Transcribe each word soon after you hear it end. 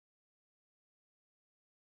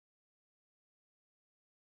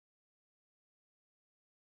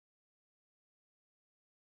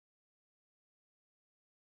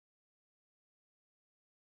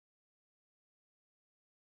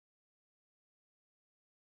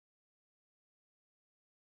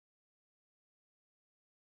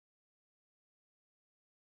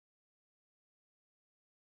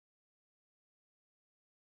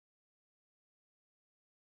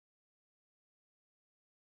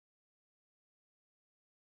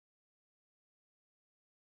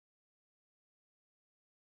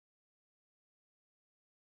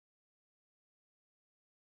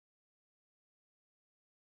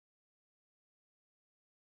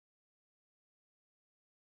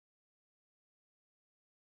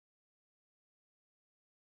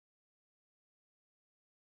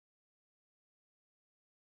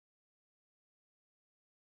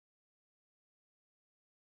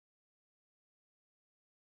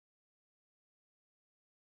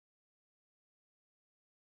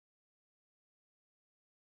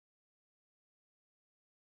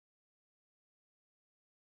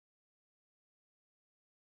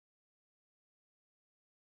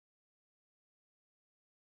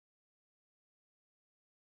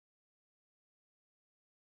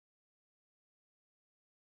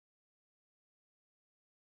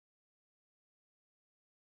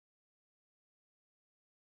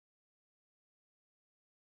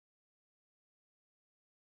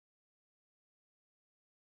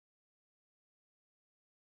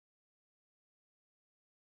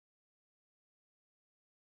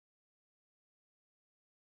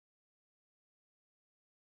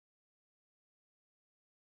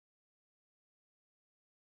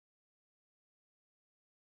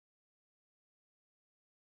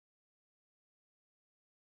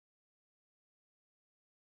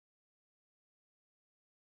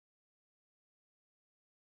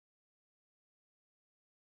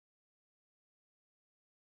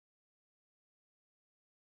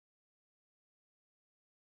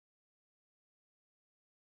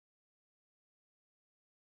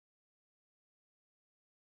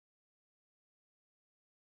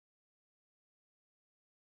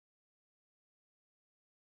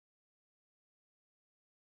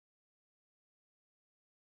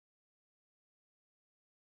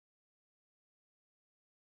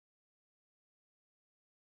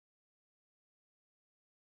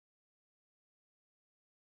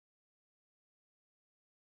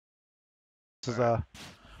This is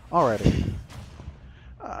already. Here,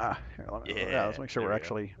 let's make sure There we're we go.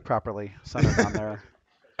 actually properly centered on there.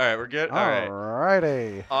 All right, we're good. All right,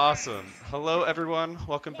 Alrighty. awesome. Hello, everyone.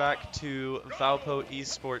 Welcome back to Valpo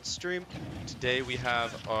Esports stream. Today we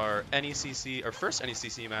have our NECC, our first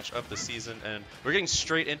NECC match of the season, and we're getting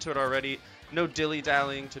straight into it already. No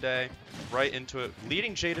dilly-dallying today. Right into it.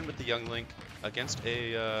 Leading Jaden with the Young Link against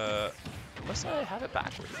a. Unless I have it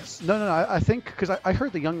backwards. No, I think because I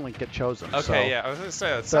heard the Young Link get chosen. Okay, so yeah, I was gonna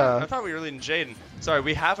say I thought we were leading Jaden. Sorry,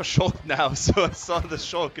 we have a Shulk now, so I saw the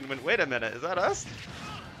Shulk and went, wait a minute, is that us?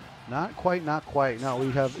 Not quite. No, we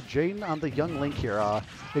have Jaden on the Young Link here.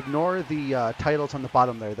 Ignore the titles on the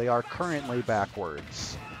bottom there. They are currently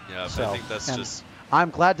backwards. Yeah, So, I think that's and just. I'm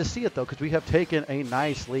glad to see it though, because we have taken a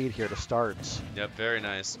nice lead here to start. Yep, very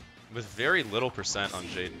nice. With very little percent on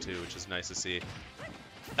Jaden too, which is nice to see.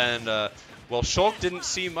 And well, Shulk didn't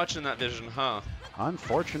see much in that vision, huh?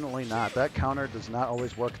 Unfortunately not. That counter does not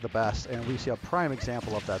always work the best, and we see a prime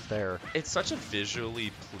example of that there. It's such a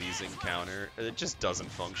visually pleasing counter. It just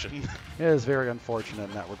doesn't function. It is very unfortunate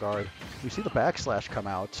in that regard. We see the backslash come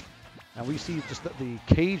out, and we see just the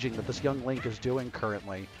caging that this Young Link is doing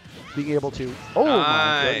currently. Being able to... Oh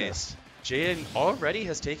my goodness. Jaden already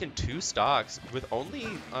has taken 2 stocks with only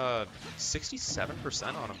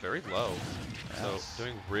 67% on him, very low. Yes. So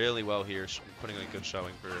doing really well here, putting in a good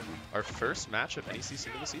showing for our first match of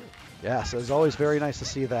NECC of the season. Yes, it's always very nice to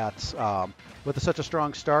see that. With such a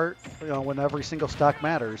strong start, when every single stock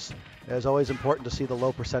matters, it is always important to see the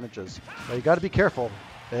low percentages. But you got to be careful,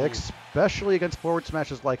 especially against forward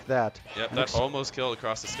smashes like that. Yep, that almost killed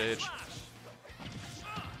across the stage.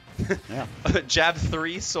 Yeah. Jab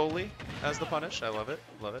 3 solely as the punish. I love it.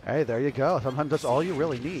 Love it. Hey, there you go. Sometimes that's all you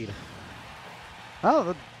really need.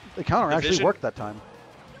 Oh, the counter actually vision- worked that time.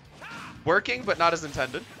 Working, but not as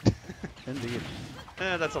intended. Indeed.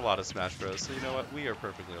 That's a lot of Smash Bros. So you know what? We are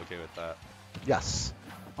perfectly okay with that. Yes.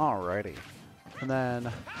 Alrighty. And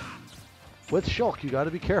then with Shulk, you got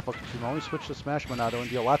to be careful because you can only switch to Smash Monado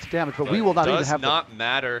and deal lots of damage, but we will not even have Does not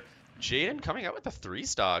matter. Jaden coming out with a 3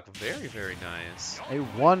 stock. Very, very nice. a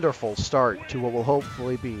wonderful start to what will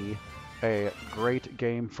hopefully be a great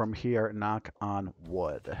game from here. Knock on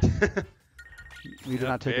wood. We did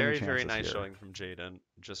not take any very, chances very nice here. showing from Jaden.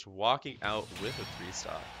 Just walking out with a 3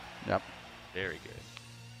 stock. Yep. Very good.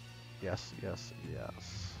 Yes.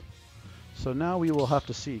 So now we will have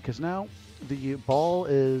to see, because now the ball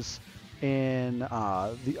is in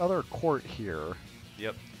the other court here.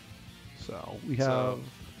 Yep. So we have... So,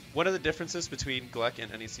 one of the differences between GLEC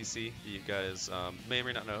and NECC, you guys may or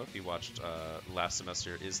may not know if you watched last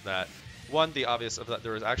semester, is that one, the obvious of that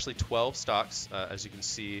there was actually 12 stocks, as you can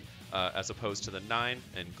see, as opposed to the 9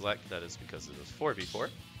 in GLEC. That is because it was 4v4.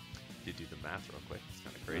 If you do the math real quick, it's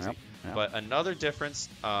kind of crazy. Yep. But another difference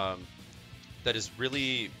that is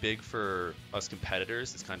really big for us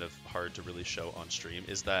competitors, it's kind of hard to really show on stream,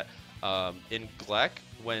 is that in GLEC,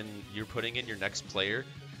 when you're putting in your next player,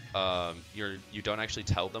 you don't actually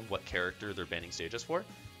tell them what character they're banning stages for.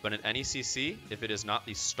 But in NECC, if it is not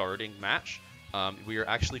the starting match, we are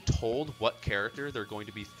actually told what character they're going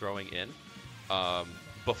to be throwing in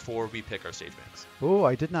before we pick our stage bans. Oh,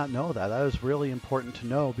 I did not know that. That is really important to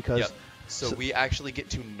know because Yep. So we actually get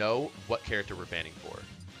to know what character we're banning for,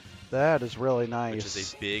 that is really nice. which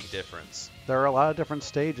is a big difference. There are a lot of different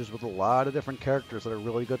stages with a lot of different characters that are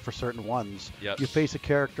really good for certain ones. Yep. You face a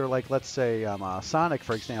character like, let's say, Sonic,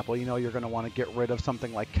 for example, you're going to want to get rid of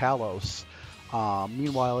something like Kalos.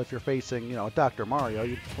 Meanwhile, if you're facing, Dr. Mario,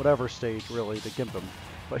 whatever stage really to gimp him.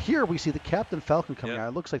 But here we see the Captain Falcon coming Yep. out.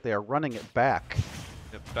 It looks like they are running it back.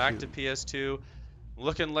 Yep, back to PS2,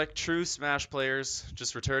 looking like true Smash players,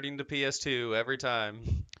 just returning to PS2 every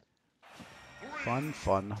time. Fun.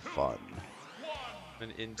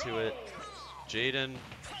 And into it. Jaden,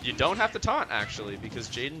 you don't have to taunt actually, because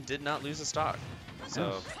Jaden did not lose a stock.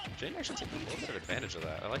 So Jaden actually took a little bit of advantage of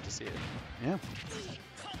that. I like to see it. Yeah.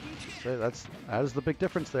 So that is the big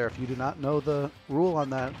difference there. If you do not know the rule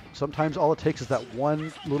on that, sometimes all it takes is that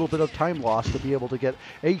one little bit of time loss to be able to get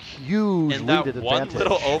a huge And leaded that one advantage.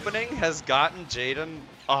 little opening has gotten Jaden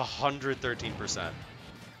 113%.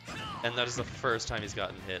 And that is the first time he's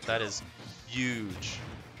gotten hit. That is huge.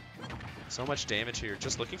 So much damage here.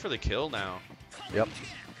 Just looking for the kill now. Yep.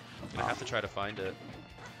 I have to try to find it.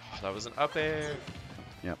 Oh, that was an up air.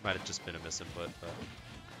 Yep. Might have just been a miss input,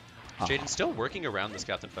 but Jaden's still working around this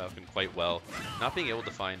Captain Falcon quite well, not being able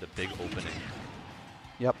to find a big opening.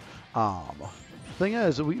 Yep. Thing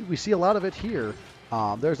is, we see a lot of it here.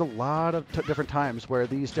 There's a lot of different times where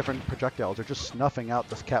these different projectiles are just snuffing out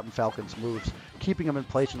this Captain Falcon's moves, keeping them in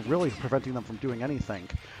place and really preventing them from doing anything.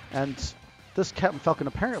 And this Captain Falcon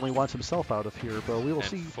apparently wants himself out of here, but we will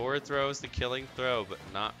see. Forward throw is the killing throw, but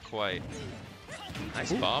not quite.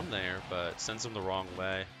 Nice bomb there, but sends him the wrong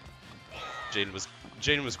way.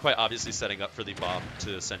 Jaden was quite obviously setting up for the bomb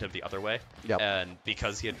to send him the other way. Yep. And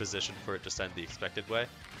because he had positioned for it to send the expected way,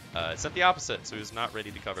 it sent the opposite, so he was not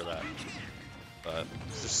ready to cover that. But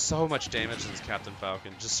there's so much damage in this Captain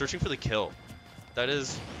Falcon. Just searching for the kill. That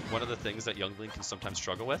is one of the things that Youngling can sometimes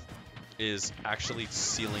struggle with, is actually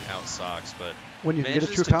sealing out stocks. But when you get a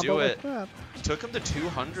true combo like that. Took him to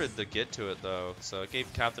 200 to get to it, though. So it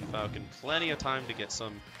gave Captain Falcon plenty of time to get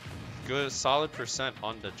some good, solid percent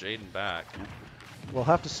onto Jaden back. We'll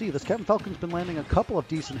have to see. This Captain Falcon's been landing a couple of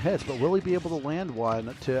decent hits, but will he be able to land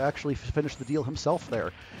one to actually finish the deal himself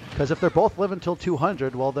there? Because if they're both live until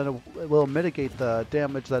 200, well, then it will mitigate the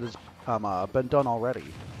damage that has been done already.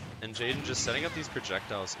 And Jaden just setting up these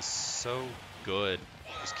projectiles is so good.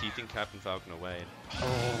 Just keeping Captain Falcon away.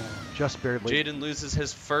 Oh, just barely. Jaden loses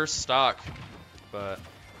his first stock, but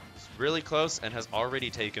he's really close and has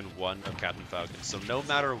already taken one of Captain Falcon. So no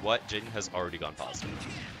matter what, Jaden has already gone positive.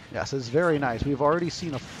 Yes, it's very nice. We've already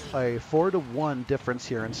seen a 4-to-1 difference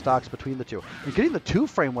here in stocks between the two. And getting the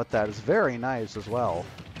 2-frame with that is very nice as well.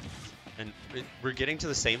 And we're getting to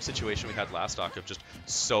the same situation we had last stock of just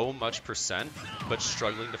so much percent, but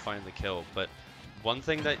struggling to find the kill. But one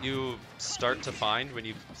thing that you start to find when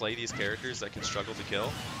you play these characters that can struggle to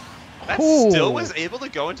kill, that still was able to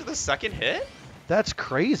go into the second hit? That's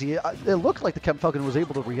crazy. It looked like the Captain Falcon was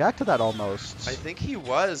able to react to that almost. I think he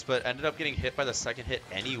was, but ended up getting hit by the second hit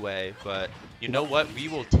anyway. But you know what? We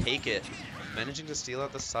will take it. Managing to steal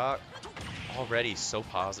out the stock, already so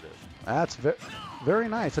positive. That's very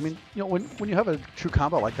nice. I mean, you know, when you have a true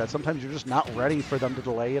combo like that, sometimes you're just not ready for them to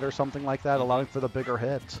delay it or something like that, allowing for the bigger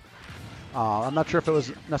hits. I'm not sure if it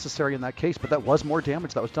was necessary in that case, but that was more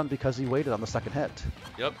damage that was done because he waited on the second hit.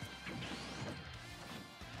 Yep.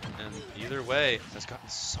 And either way, has gotten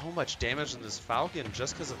so much damage in this Falcon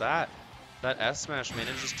just because of that. That S-Smash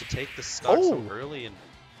manages to take the stock so early and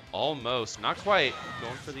almost, not quite,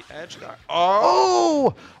 going for the edge.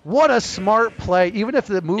 Oh, what a smart play. Even if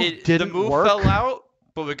the move didn't work. The move fell out,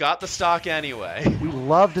 but we got the stock anyway. We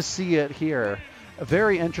love to see it here.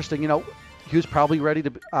 Very interesting. You know, he was probably ready to,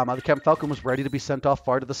 the Captain Falcon was ready to be sent off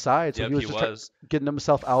far to the side. So yep, he was getting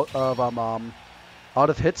himself out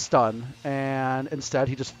of hit stun, and instead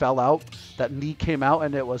he just fell out. That knee came out,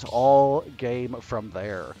 and it was all game from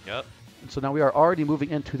there. Yep. So now we are already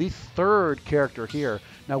moving into the third character here.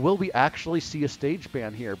 Now, will we actually see a stage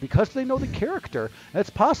ban here? Because they know the character,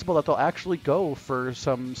 it's possible that they'll actually go for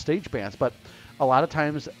some stage bans. But a lot of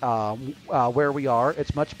times where we are,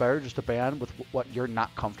 it's much better just to ban with what you're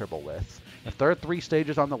not comfortable with. If there are 3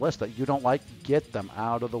 stages on the list that you don't like, get them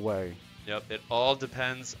out of the way. Yep, it all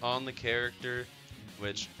depends on the character,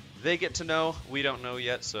 which they get to know. We don't know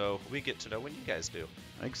yet, so we get to know when you guys do.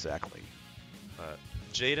 Exactly.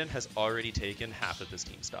 Jaden has already taken half of his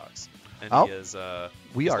team stocks, and he has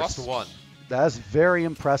lost 1. That is very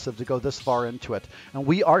impressive to go this far into it. And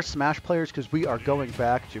we are Smash players because we are going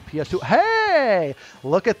back to PS2. Hey,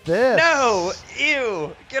 look at this. No,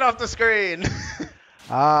 ew, get off the screen.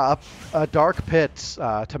 A Dark Pit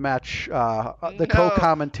to match the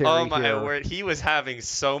co-commentary Oh my here. word, he was having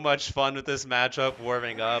so much fun with this matchup,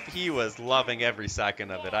 warming up. He was loving every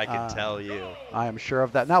second of it, I can tell you. I am sure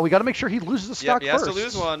of that. Now, we got to make sure he loses the stock first. first. You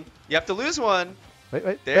have to lose one. You have to lose one.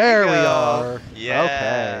 Wait. There we are. Yeah.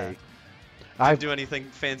 Okay. I didn't do anything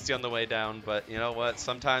fancy on the way down, but you know what?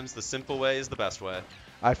 Sometimes the simple way is the best way.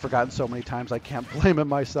 I've forgotten so many times I can't blame him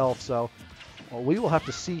myself, so well, we will have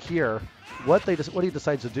to see here what he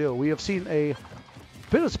decides to do. We have seen a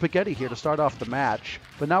bit of spaghetti here to start off the match,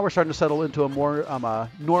 but now we're starting to settle into a more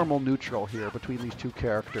normal neutral here between these two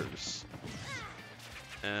characters.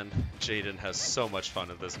 And Jaden has so much fun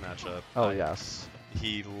with this matchup. Oh, yes.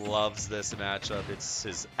 He loves this matchup. It's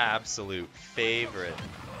his absolute favorite.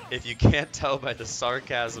 If you can't tell by the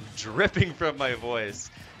sarcasm dripping from my voice,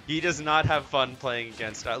 he does not have fun playing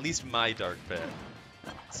against at least my Dark Pit.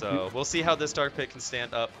 So we'll see how this Dark Pit can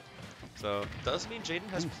stand up. So it does mean Jaden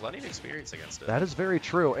has plenty of experience against it. That is very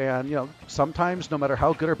true. And, you know, sometimes no matter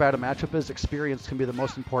how good or bad a matchup is, experience can be the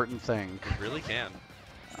most important thing. It really can.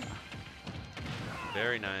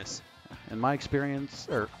 Very nice. In my experience,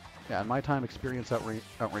 in my time, experience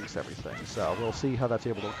outranks everything. So we'll see how that's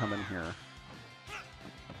able to come in here.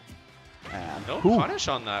 And no punish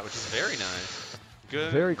on that, which is very nice.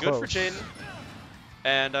 Good, very good close. for Jaden.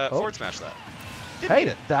 And forward smash that.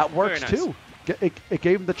 Hey, that works too. It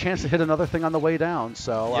gave him the chance to hit another thing on the way down.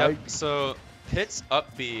 So yep. So Pit's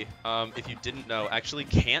up B, if you didn't know, actually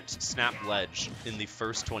can't snap ledge in the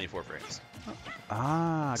first 24 frames.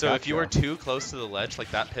 Ah, So if you are gotcha. too close to the ledge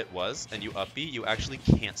like that pit was, and you up B, you actually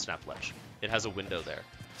can't snap ledge. It has a window there.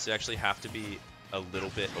 So you actually have to be a little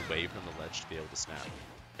bit away from the ledge to be able to snap.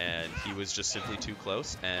 And he was just simply too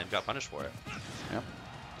close and got punished for it. Yep.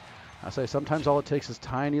 I say sometimes all it takes is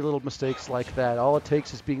tiny little mistakes like that. All it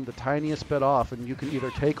takes is being the tiniest bit off, and you can either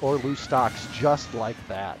take or lose stocks just like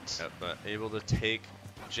that. Yep, but able to take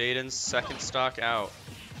Jaden's second stock out.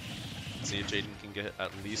 See if Jaden can get at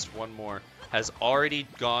least one more. Has already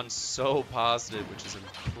gone so positive, which is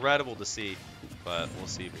incredible to see. But we'll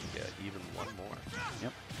see if we can get even one more.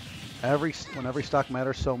 Yep. When every stock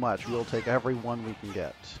matters so much, we'll take every one we can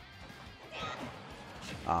get.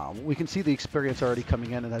 We can see the experience already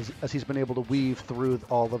coming in, and as he's been able to weave through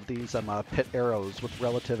all of these pit arrows with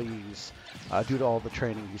relative ease due to all the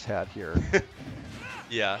training he's had here.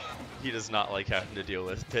 Yeah, he does not like having to deal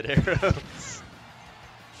with pit arrows.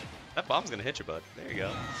 That bomb's going to hit you, bud. There you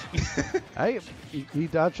go. Hey, he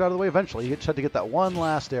dodged out of the way eventually. He just had to get that one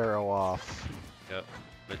last arrow off. Yep.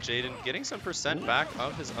 But Jaden getting some percent back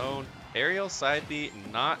of his own. Aerial side B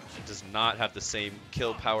does not have the same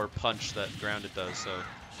kill power punch that grounded does. So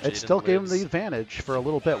it Jaden still gave him lives. the advantage for a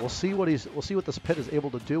little bit. We'll see what this pit is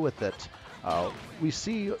able to do with it. We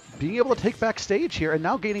see being able to take back stage here and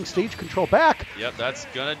now gaining stage control back. Yep, that's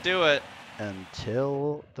gonna do it.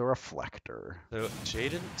 Until the reflector. So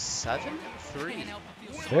Jaden 7-3.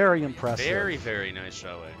 Very impressive. Very, very nice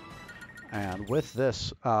showing. And with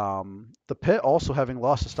this, the pit also having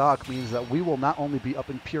lost a stock means that we will not only be up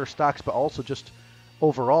in pure stocks, but also just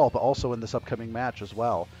overall, but also in this upcoming match as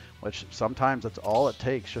well, which sometimes that's all it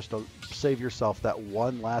takes just to save yourself that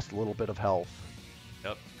one last little bit of health.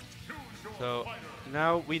 Yep. So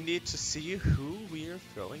now we need to see who we are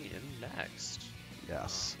throwing in next.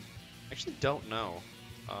 Yes. I actually don't know.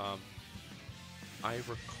 I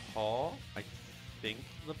recall, I think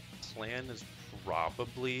the plan is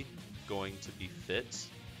probably going to be Fitz.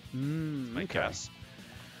 My Okay. guess.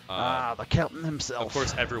 The captain himself. Of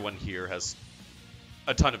course, everyone here has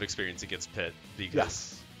a ton of experience against Pit because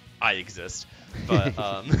Yes. I exist. But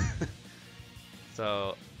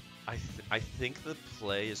so I think the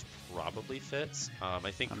play is probably Fitz.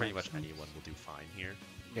 I think That pretty makes much sense. anyone will do fine here.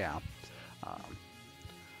 Yeah.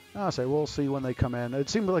 I'll say we'll see when they come in. It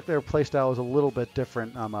seemed like their playstyle is a little bit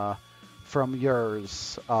different from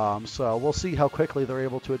yours. So we'll see how quickly they're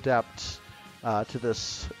able to adapt to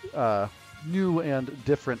this new and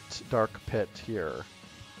different dark pit here.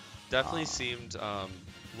 Definitely seemed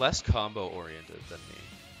less combo oriented than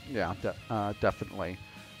me. Yeah, definitely.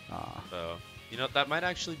 So, that might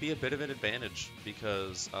actually be a bit of an advantage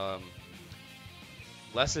because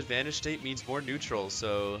less advantage state means more neutral,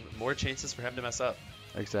 so more chances for him to mess up.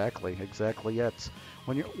 Exactly. It's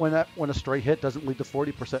when a stray hit doesn't lead to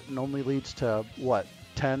 40% and only leads to what,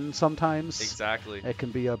 10 sometimes. Exactly. It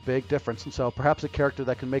can be a big difference, and so perhaps a character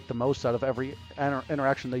that can make the most out of every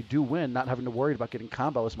interaction they do win, not having to worry about getting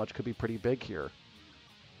combo as much, could be pretty big here.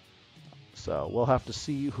 So we'll have to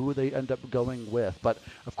see who they end up going with, but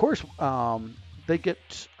of course they get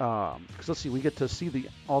because let's see, we get to see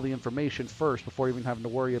all the information first before even having to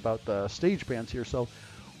worry about the stage bans here. So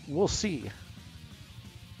we'll see.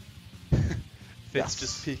 Fitz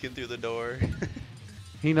just peeking through the door.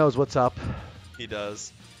 He knows what's up. He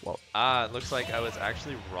does. Well, it looks like I was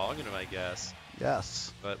actually wrong in my guess.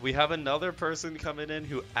 yes. But we have another person coming in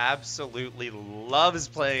who absolutely loves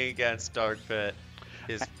playing against Dark Pit.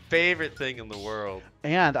 His favorite thing in the world.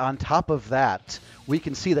 And on top of that, we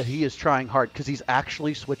can see that he is trying hard because he's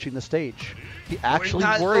actually switching the stage. He actually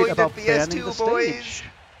worried about banning the stage.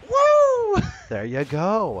 Woo! There you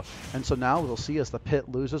go. And so now we'll see as the pit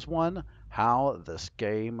loses one, how this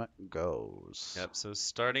game goes. Yep, so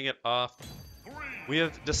starting it off, we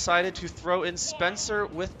have decided to throw in Spencer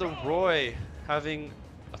with the Roy, having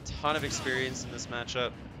a ton of experience in this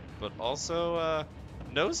matchup, but also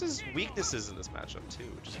knows his weaknesses in this matchup too,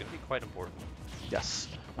 which is going to be quite important. Yes.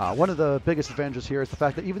 One of the biggest advantages here is the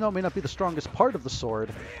fact that even though it may not be the strongest part of the sword,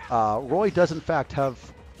 Roy does in fact have,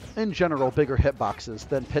 in general, bigger hitboxes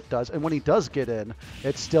than Pit does. And when he does get in,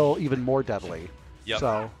 it's still even more deadly. Yep.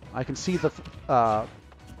 So I can see the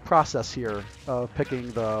process here of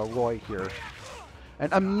picking the Roy here.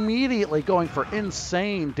 And immediately going for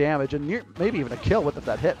insane damage and maybe even a kill with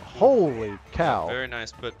that hit. Holy cow. Very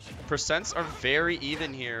nice, but percents are very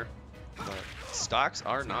even here, but stocks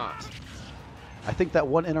are not. I think that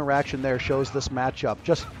one interaction there shows this matchup.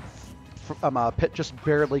 Just Pit just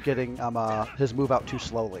barely getting his move out too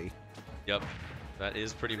slowly. Yep, that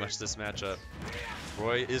is pretty much this matchup.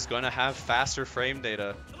 Roy is going to have faster frame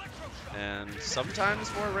data. And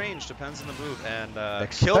sometimes more range, depends on the move. And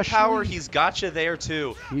kill Especially- power, he's got you there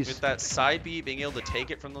too. He's- With that side B, being able to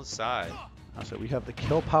take it from the side. So we have the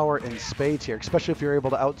kill power in spades here, especially if you're able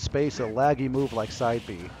to outspace a laggy move like side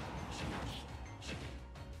B.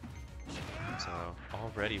 So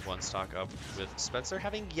already one stock up with Spencer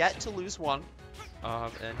having yet to lose one.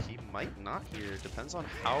 And he might not here. Depends on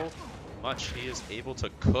how much he is able to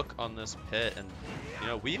cook on this pit. And, you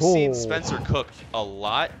know, we've seen Spencer cook a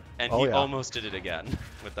lot, and he almost did it again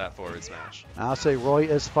with that forward smash. I'll say Roy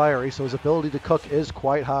is fiery, so his ability to cook is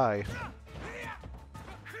quite high.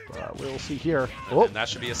 We'll see here. And that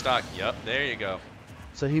should be a stock. Yep, there you go.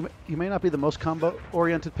 So he may not be the most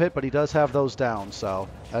combo-oriented pit, but he does have those down. So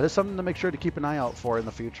that is something to make sure to keep an eye out for in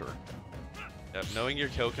the future. Yep, knowing your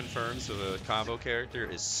kill confirms with a combo character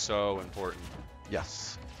is so important.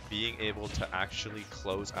 Yes. Being able to actually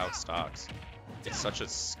close out stocks. It's such a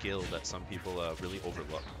skill that some people really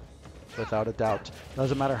overlook. Without a doubt.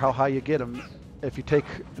 Doesn't matter how high you get them. If you take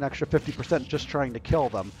an extra 50% just trying to kill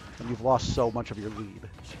them, then you've lost so much of your lead.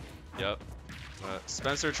 Yep.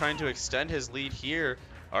 Spencer trying to extend his lead here.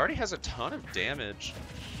 Already has a ton of damage.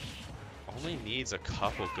 Only needs a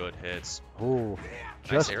couple good hits. Ooh, Nice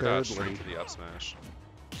just air dodge barely. straight to the up smash.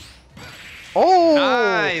 Oh!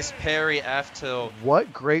 Nice parry F tilt.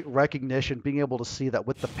 What great recognition, being able to see that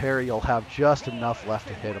with the parry you'll have just enough left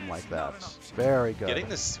to hit him like that. Very good. Getting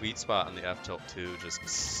the sweet spot on the F tilt too just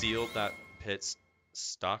sealed that pit's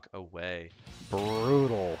stock away.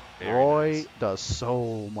 Brutal. Very Roy nice. does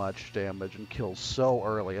so much damage and kills so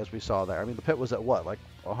early, as we saw there. I mean, the pit was at what, like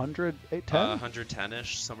 100, 10?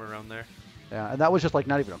 110-ish, somewhere around there. Yeah, and that was just like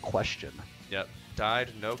not even a question. Yep.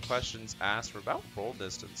 Died, no questions asked for about roll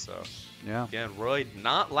distance. So Yeah. again, Roy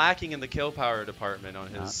not lacking in the kill power department on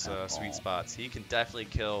his Not at sweet all. spots. He can definitely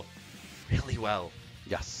kill really well.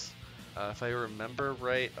 Yes. If I remember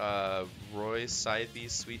right, Roy's side B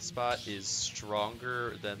sweet spot is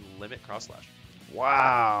stronger than Limit Cross Slash.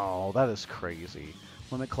 Wow, that is crazy.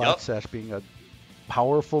 Limit Cloud Sash being a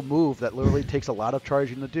powerful move that literally takes a lot of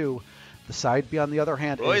charging to do. The side B, on the other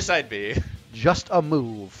hand, Roy's is side B, just a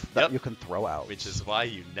move that Yep. you can throw out. which is why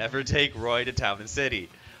you never take Roy to Town and City.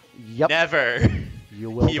 Yep. Never. You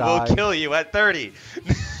will He die will kill you at 30.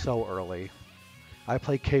 so early. I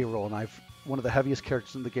play K-Roll, and I've one of the heaviest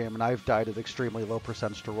characters in the game, and I've died at extremely low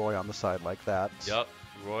percentage to Roy on the side like that. Yep.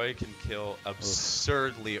 Roy can kill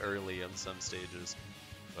absurdly early on some stages,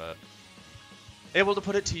 but able to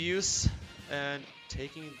put it to use and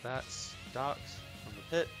taking that stocks from the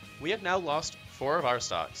pit. We have now lost 4 of our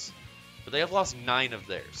stocks, but they have lost 9 of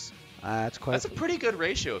theirs. That's That's a pretty good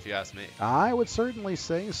ratio if you ask me. I would certainly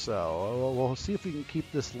say so. We'll see if we can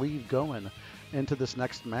keep this lead going into this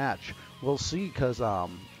next match. We'll see, because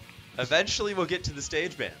Eventually we'll get to the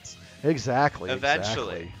stage bans. exactly.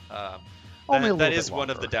 Eventually. Only a That little is bit one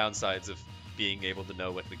of the longer. downsides of being able to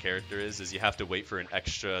know what the character is you have to wait for an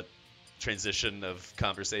extra transition of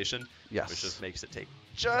conversation, Yes. which just makes it take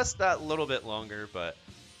just that little bit longer, but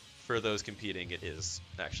for those competing, it is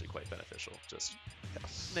actually quite beneficial. Just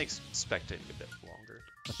Yes. makes spectating a bit longer.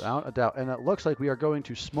 Without a doubt. And it looks like we are going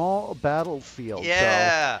to small battlefield.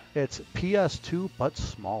 Yeah! So it's PS2, but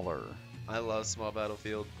smaller. I love Small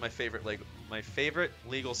Battlefield. My favorite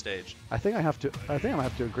legal stage. I think I'm gonna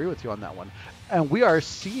have to agree with you on that one. And we are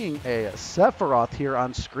seeing a Sephiroth here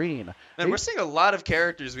on screen. And we're seeing a lot of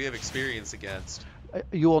characters we have experience against.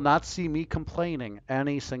 You will not see me complaining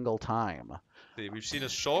any single time. We've seen a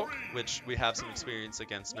Shulk, which we have some experience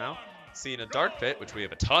against now. Seen a Dark Pit, which we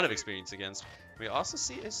have a ton of experience against. We also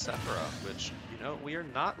see a Sephiroth, which, you know, we are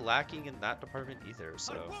not lacking in that department either.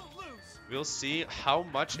 So we'll see how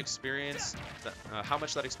much experience, how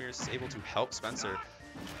much that experience is able to help Spencer.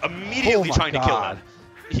 Immediately Oh my trying to kill God. him.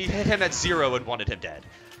 He hit him at 0 and wanted him dead.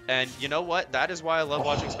 And you know what? That is why I love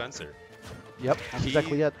watching Spencer. Yep, that's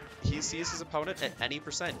exactly it. He sees his opponent at any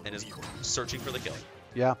percent and is searching for the kill.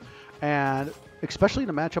 Yeah, and especially in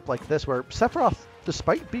a matchup like this where Sephiroth,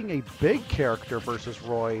 despite being a big character versus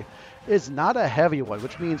Roy, is not a heavy one,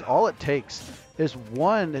 which means all it takes is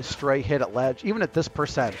one stray hit at ledge, even at this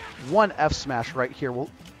percent. One F smash right here will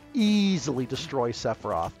easily destroy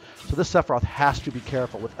Sephiroth. So this Sephiroth has to be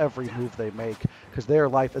careful with every move they make because their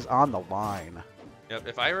life is on the line. Yep,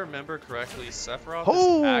 if I remember correctly, Sephiroth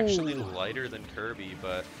Oh! is actually lighter than Kirby,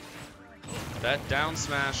 but that down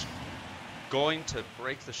smash going to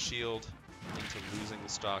break the shield into losing the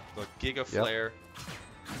stock. The Giga Flare.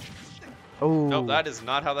 Oh, No, that is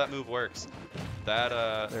not how that move works. that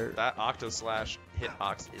Octo Slash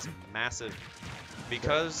hitbox is massive.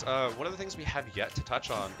 Because one of the things we have yet to touch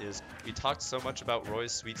on is we talked so much about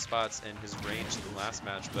Roy's sweet spots and his range in the last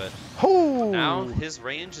match, but now his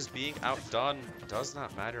range is being outdone. Does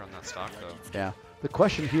not matter on that stock, though. Yeah. The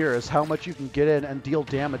question here is how much you can get in and deal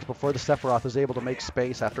damage before the Sephiroth is able to make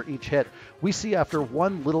space after each hit. We see after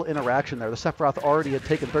one little interaction there, the Sephiroth already had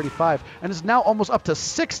taken 35 and is now almost up to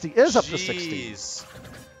 60. Is up to 60.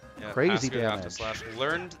 Yeah, crazy damage.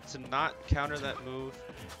 Learned to not counter that move.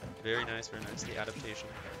 Very nice, the adaptation.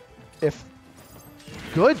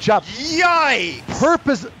 Good job.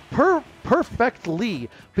 Yikes! Perfectly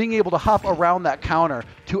being able to hop around that counter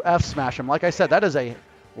to F smash him. Like I said, that is a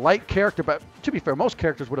light character, but to be fair, most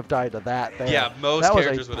characters would have died to that there. Yeah, most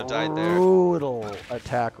characters would have died there. Brutal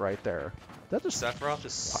attack right there. Sephiroth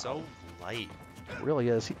is so light. It really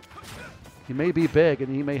is. He may be big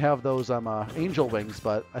and he may have those angel wings,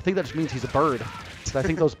 but I think that just means he's a bird. I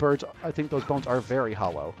think those bones are very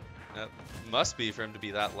hollow. Must be for him to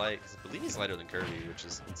be that light, because I believe he's lighter than Kirby, which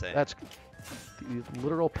is insane. That's the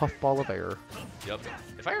literal puffball of air. Yep.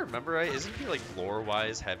 If I remember right, isn't he like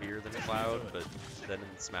lore-wise heavier than Cloud? But then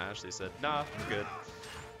in Smash they said, nah, we're good.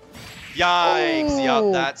 Yikes! Oh.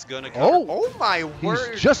 Yep, that's gonna cover. Oh my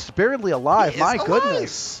word! He's just barely alive. My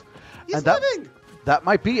goodness. He's living. That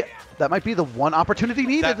might be the one opportunity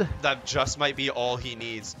needed. That just might be all he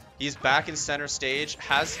needs. He's back in center stage,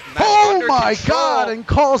 has oh my god, and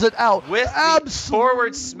calls it out with the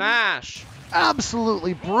forward smash.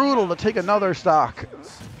 Absolutely brutal to take another stock.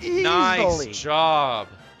 Easily. Nice job.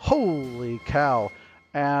 Holy cow.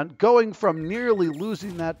 And going from nearly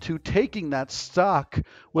losing that to taking that stock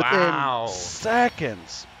within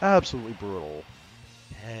seconds. Absolutely brutal.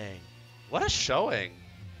 Dang. What a showing.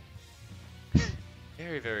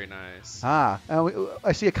 Very, very nice. And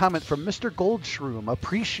I see a comment from Mr. Goldshroom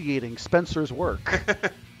appreciating Spencer's work.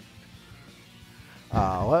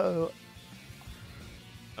 Yes.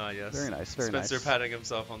 Very nice, Spencer patting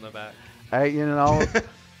himself on the back. You know,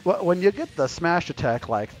 when you get the smash attack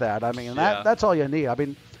like that, I mean, that's all you need. I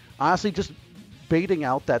mean, honestly, just baiting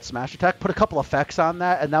out that smash attack, put a couple effects on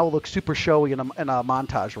that, and that will look super showy in a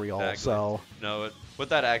montage reel. Exactly. So no, what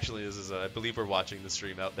that actually is I believe we're watching the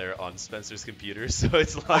stream out there on Spencer's computer, so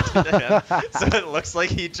it's logged into him. So it looks like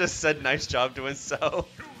he just said nice job to himself.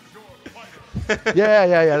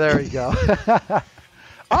 yeah. There you go.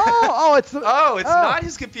 It's not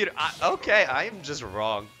his computer. Okay, I am just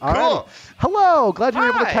wrong. All cool. Right. Hello, glad you were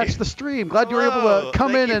able to catch the stream. Glad you were able to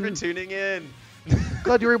come in and for tuning in.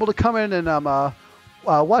 Glad you were able to come in and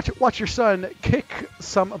watch your son kick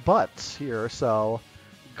some butts here. So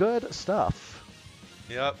good stuff.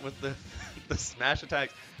 Yep, with the smash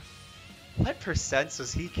attacks. What percents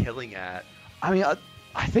was he killing at? I mean,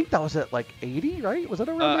 I think that was at like 80, right? Was that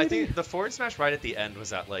around 80? I think the forward smash right at the end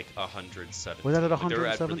was at like 170. Was that at 170? They were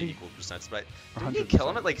at really equal percents, but didn't you kill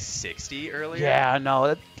him at like 60 earlier? Yeah,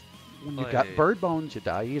 no. When you got bird bones, you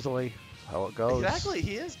die easily. That's how it goes. Exactly,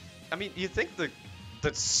 he is. I mean, you think the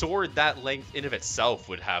sword that length in of itself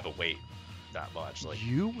would have a weight that much? Like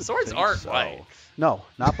swords aren't light. No,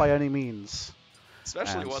 not by any means.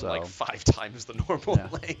 Especially one like 5 times the normal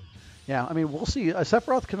length. Yeah, I mean, we'll see. A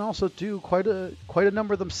Sephiroth can also do quite a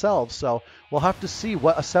number themselves, so we'll have to see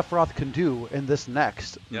what a Sephiroth can do in this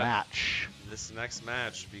next match. This next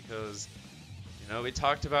match, because we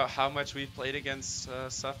talked about how much we've played against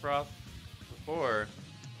Sephiroth before.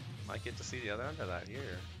 Might get to see the other end of that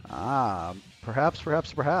here.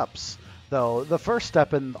 Perhaps. Though the first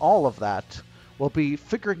step in all of that will be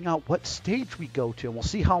figuring out what stage we go to, and we'll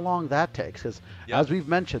see how long that takes, because as we've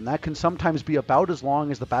mentioned, that can sometimes be about as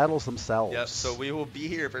long as the battles themselves. Yep, so we will be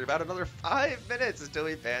here for about another 5 minutes until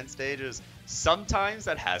we ban stages. Sometimes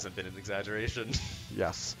that hasn't been an exaggeration.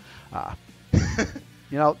 Yes.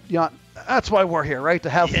 That's why we're here, right? To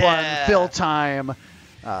have fun, fill time,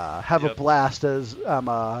 have a blast as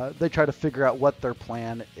they try to figure out what their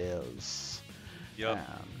plan is. Yep.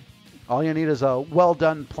 All you need is a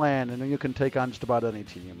well-done plan, and then you can take on just about any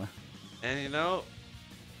team. And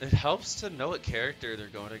it helps to know what character they're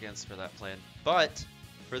going against for that plan. But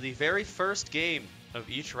for the very first game of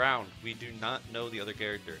each round, we do not know the other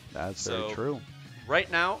character. That's very true.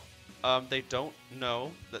 Right now, they don't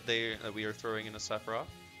know that we are throwing in a Sephiroth,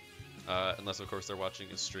 unless of course they're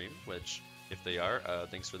watching a stream. Which, if they are,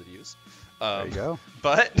 thanks for the views. There you go.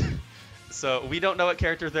 But so we don't know what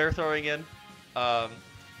character they're throwing in.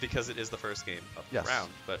 Because it is the first game of the round.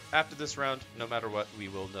 But after this round, no matter what, we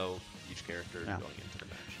will know each character going into the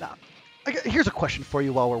match. Now, here's a question for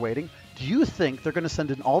you while we're waiting. Do you think they're going to send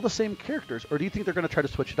in all the same characters, or do you think they're going to try to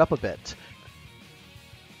switch it up a bit?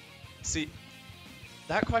 See,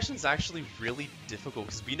 That question's actually really difficult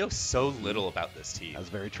because we know so little about this team. That's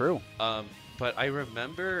very true. But I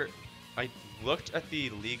remember I looked at the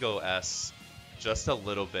League OS just a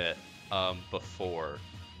little bit before,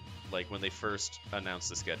 like when they first announced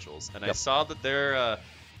the schedules, and I saw that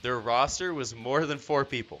their roster was more than 4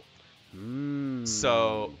 people.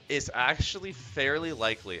 So it's actually fairly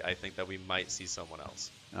likely, I think, that we might see someone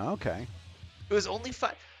else. Okay. It was only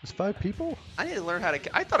 5. It's 5 people? I need to learn how to.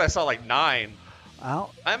 I thought I saw like 9.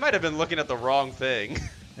 I might have been looking at the wrong thing.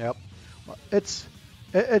 Yep.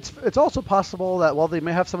 It's also possible that while they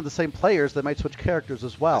may have some of the same players, they might switch characters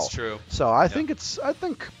as well. That's true. So I think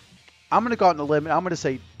I'm going to go out on a limb and I'm going to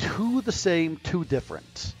say 2 the same, 2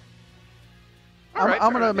 different.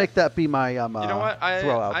 I'm going to make that be my you know what?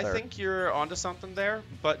 throw out I there. think you're onto something there,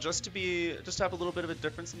 but just to have a little bit of a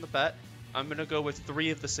difference in the bet, I'm going to go with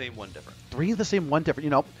 3 of the same, 1 different. 3 of the same, 1 different.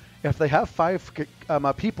 You know, if they have 5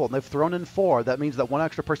 people and they've thrown in 4, that means that 1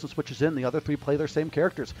 extra person switches in, the other 3 play their same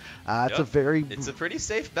characters. It's a pretty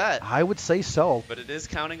safe bet. I would say so. But it is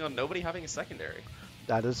counting on nobody having a secondary.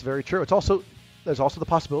 That is very true. There's also the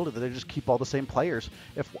possibility that they just keep all the same players.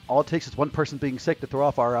 If all it takes is 1 person being sick to throw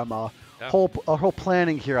off our whole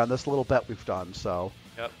planning here on this little bet we've done. So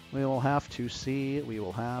we will have to see. We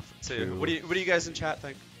will have to. What do you guys in chat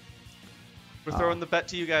think? We're throwing the bet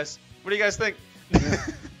to you guys. What do you guys think?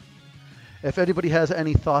 If anybody has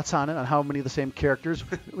any thoughts on it, on how many of the same characters,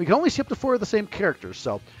 we can only see up to 4 of the same characters.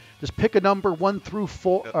 So just pick a number 1 through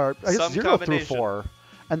 4, or I guess 0 through 4,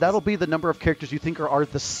 and that'll be the number of characters you think are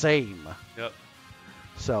the same. Yep.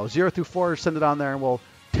 So 0 through 4, send it on there, and we'll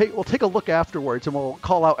take a look afterwards, and we'll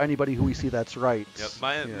call out anybody who we see that's right.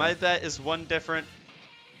 Yep. My bet is 1 different.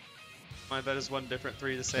 My bet is 1 different,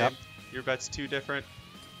 3 the same. Yep. Your bet's 2 different.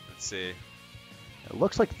 Let's see. It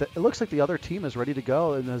looks like the other team is ready to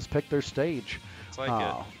go and has picked their stage. It's like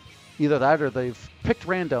it. Either that or they've picked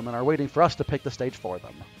random and are waiting for us to pick the stage for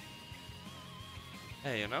them.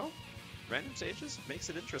 Hey, random stages makes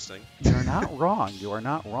it interesting. You're not wrong. You are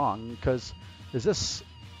not wrong, because is this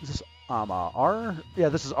our? Yeah,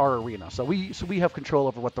 this is our arena. So we have control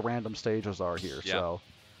over what the random stages are here. Yep. So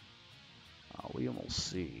we will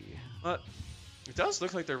see. But it does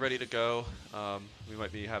look like they're ready to go. We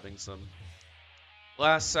might be having some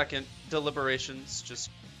last-second deliberations just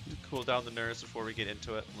to cool down the nerves before we get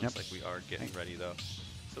into it. Looks like we are getting ready, though.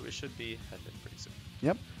 So we should be heading in pretty soon.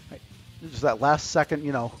 Yep. Right. Just that last second,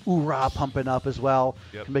 hoorah pumping up as well.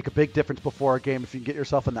 Yep. Can make a big difference before a game if you can get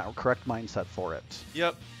yourself in that correct mindset for it.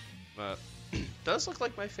 Yep. Does look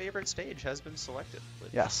like my favorite stage has been selected.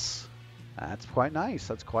 Yes. That's quite nice.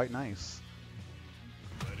 That's quite nice.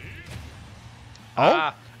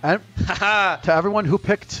 Oh, and to everyone who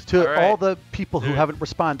picked, all the people who haven't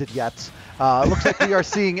responded yet, looks like we are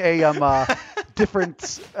seeing a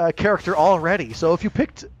different character already. So if you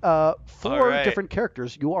picked 4 different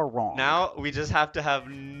characters, you are wrong. Now we just have to have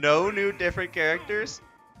no new different characters,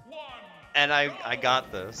 and I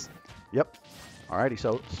got this. Yep. Alrighty,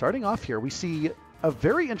 so starting off here, we see a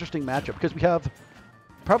very interesting matchup because we have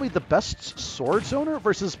probably the best sword zoner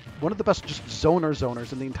versus one of the best just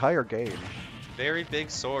zoners in the entire game. Very big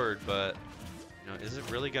sword, but is it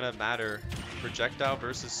really gonna matter? Projectile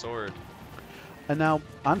versus sword. And now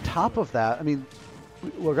on top of that, I mean,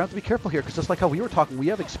 we're gonna have to be careful here because just like how we were talking, we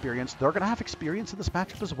have experience. They're gonna have experience in this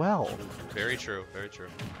matchup as well. Very true. Very true.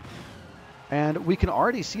 And we can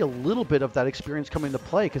already see a little bit of that experience coming into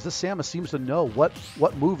play because this Samus seems to know what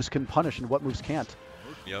moves can punish and what moves can't.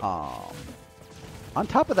 Yep. On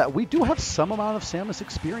top of that, we do have some amount of Samus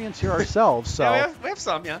experience here ourselves. So yeah, we have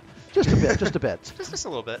some, yeah. Just a bit, just a bit. just a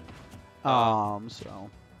little bit. So.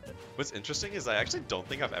 What's interesting is I actually don't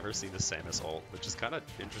think I've ever seen a Samus ult, which is kind of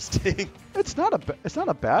interesting. It's not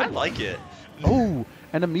a bad I one. like it. Oh,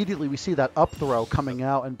 and immediately we see that up throw coming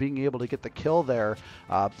out and being able to get the kill there.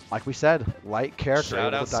 Like we said, light character.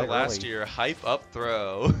 Shout out to last year, hype up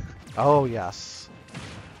throw. Oh, yes.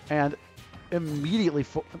 And immediately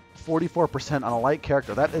 44% on a light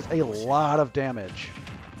character. That is a lot of damage.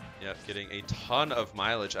 Yep, getting a ton of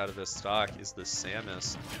mileage out of this stock is the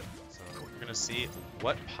Samus. So we're going to see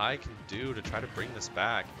what Pi can do to try to bring this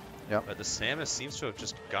back. Yep. But the Samus seems to have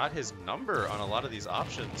just got his number on a lot of these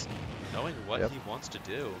options, knowing what he wants to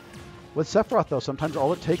do. With Sephiroth, though, sometimes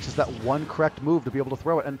all it takes is that one correct move to be able to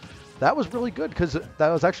throw it. And that was really good because that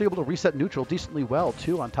was actually able to reset neutral decently well,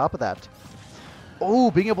 too, on top of that.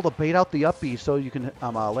 Oh, being able to bait out the up B so you can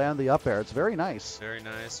land the up air. It's very nice. Very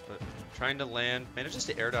nice, but trying to land. Manages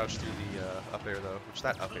to air dodge through the up air, though, which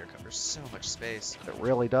that up air covers so much space. It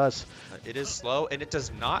really does. It is slow, and it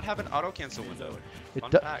does not have an auto-cancel window.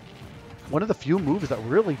 Fun fact. One of the few moves that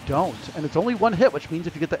really don't. And it's only one hit, which means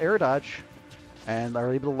if you get the air dodge, and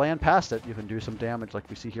are able to land past it, you can do some damage like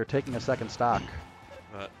we see here, taking a second stock.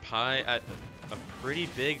 Pi at a pretty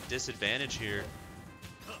big disadvantage here.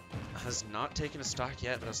 Has not taken a stock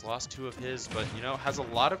yet, but has lost 2 of his, but, you know, has a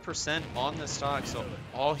lot of percent on this stock, so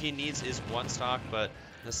all he needs is 1 stock, but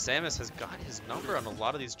the Samus has got his number on a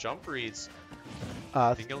lot of these jump reads.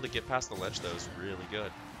 Being able to get past the ledge, though, is really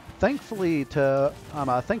good. Thankfully to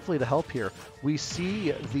help here, we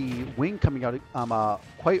see the wing coming out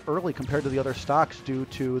quite early compared to the other stocks due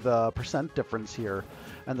to the percent difference here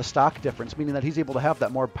and the stock difference, meaning that he's able to have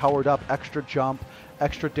that more powered up extra jump,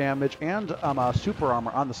 extra damage, and super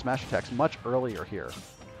armor on the smash attacks much earlier here.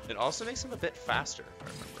 It also makes him a bit faster, if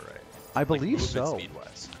I remember right. I believe so.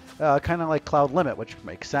 Speed-wise. Kind of like Cloud Limit, which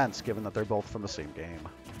makes sense given that they're both from the same game.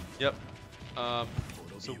 Yep.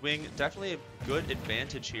 So Wing, definitely a good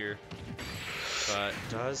advantage here, but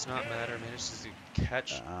does not matter. Manages to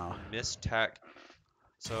catch missed tech.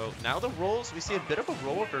 So now the roles, we see a bit of a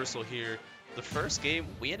role reversal here. The first game,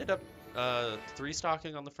 we ended up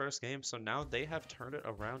 3-stocking on the first game, so now they have turned it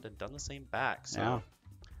around and done the same back. So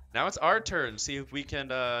now it's our turn. See if we can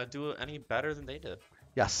do any better than they did.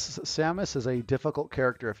 Yes, Samus is a difficult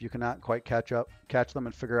character if you cannot quite catch them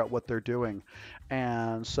and figure out what they're doing.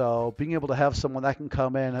 And so being able to have someone that can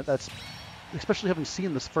come in, that's especially having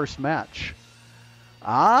seen this first match.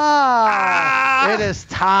 It is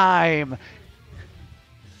time.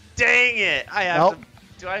 Dang it. I have to.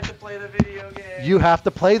 Do I have to play the video game? You have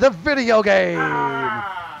to play the video game.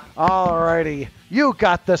 Alrighty. You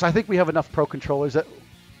got this. I think we have enough Pro Controllers that...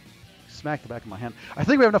 Smack the back of my hand. I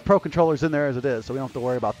think we have enough Pro Controllers in there as it is, so we don't have to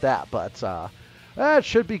worry about that. But that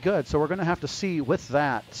should be good. So we're going to have to see with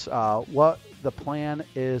that what the plan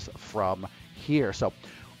is from here. So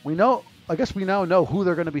we know, I guess we now know who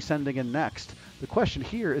they're going to be sending in next. The question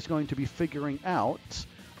here is going to be figuring out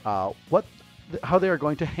how they are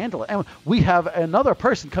going to handle it. And we have another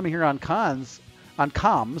person coming here on comms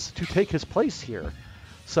to take his place here.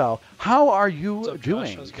 So how are you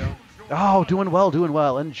doing? How's it going? Oh, doing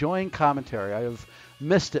well. Enjoying commentary. I have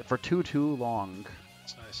missed it for too long.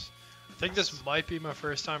 That's nice. I think this might be my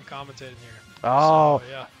first time commentating here. Oh,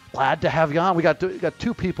 so, yeah. Glad to have you on. We got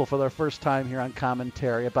 2 people for their first time here on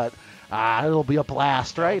commentary, but it'll be a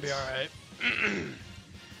blast, right? It'll be all right.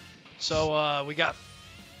 So we got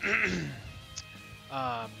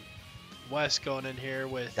Wes going in here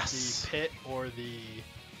with the pit or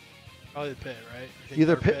probably the pit, right?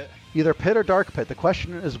 Either pit or dark pit. The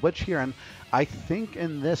question is which here, and I think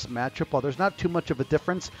in this matchup, while there's not too much of a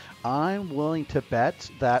difference, I'm willing to bet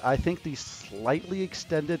that I think the slightly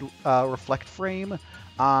extended reflect frame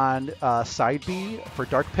on side B for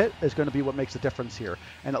dark pit is going to be what makes the difference here.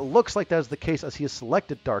 And it looks like that is the case as he has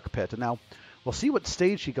selected dark pit. And now we'll see what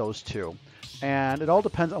stage he goes to. And it all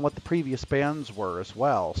depends on what the previous bans were as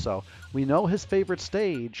well. So we know his favorite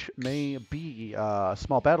stage may be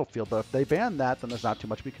Small Battlefield, but if they ban that, then there's not too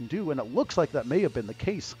much we can do. And it looks like that may have been the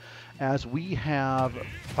case as we have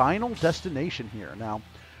Final Destination here. Now,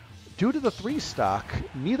 due to the 3-stock,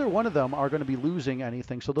 neither one of them are going to be losing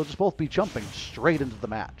anything, so they'll just both be jumping straight into the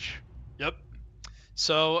match. Yep.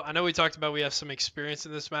 So I know we talked about we have some experience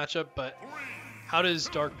in this matchup, but how does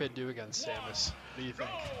Dark Pit do against Samus? What do you think?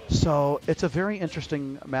 So it's a very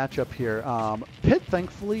interesting matchup here. Pit,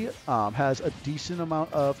 thankfully, has a decent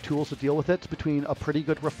amount of tools to deal with it, between a pretty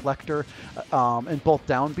good reflector in both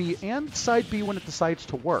down B and side B when it decides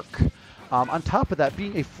to work. On top of that,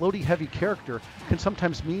 being a floaty heavy character can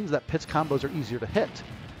sometimes mean that Pit's combos are easier to hit.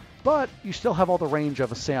 But you still have all the range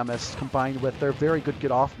of a Samus combined with their very good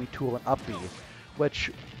get off me tool and up B,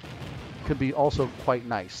 which can be also quite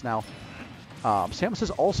nice. Now, Samus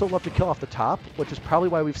has also loved to kill off the top, which is probably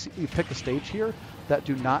why we've picked a stage here that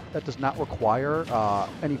does not require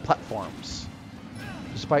any platforms,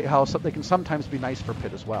 despite how they can sometimes be nice for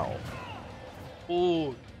Pit as well.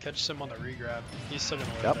 Ooh, catch him on the regrab. He's still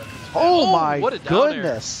gonna Yep. that. Oh my what a down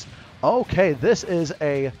goodness! Okay, this is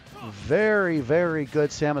a very, very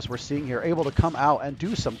good Samus we're seeing here, able to come out and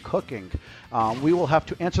do some cooking. We will have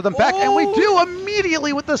to answer them back, and we do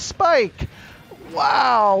immediately with the spike.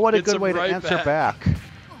 Wow, what a good way to answer back.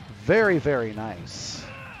 Very, very nice.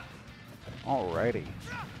 Alrighty.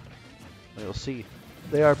 We'll see.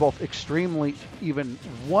 They are both extremely even.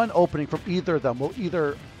 One opening from either of them will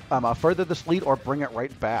either further this lead or bring it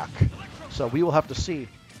right back. So we will have to see.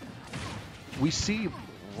 We see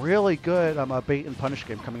really good bait and punish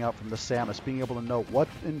game coming out from the Samus, being able to know what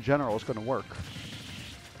in general is going to work.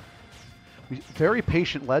 Very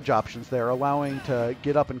patient ledge options there, allowing to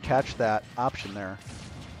get up and catch that option there.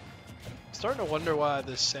 I'm starting to wonder why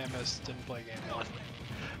this Samus didn't play game 1.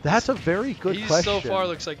 That's a very good question. He so far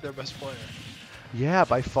looks like their best player. Yeah,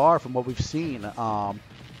 by far from what we've seen.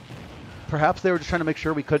 Perhaps they were just trying to make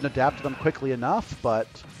sure we couldn't adapt to them quickly enough, but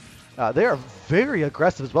they are very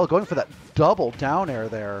aggressive as well, going for that double down air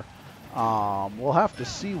there. We'll have to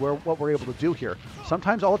see what we're able to do here.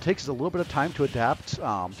 Sometimes all it takes is a little bit of time to adapt.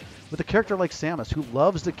 With a character like Samus, who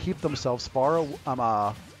loves to keep themselves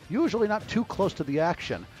usually not too close to the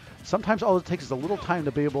action. Sometimes all it takes is a little time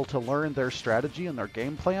to be able to learn their strategy and their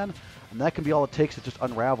game plan, and that can be all it takes to just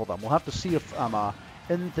unravel them. We'll have to see if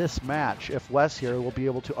in this match, if Wes here will be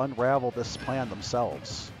able to unravel this plan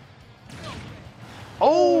themselves.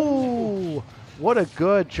 Oh! What a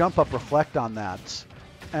good jump up reflect on that.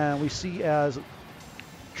 And we see as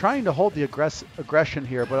trying to hold the aggression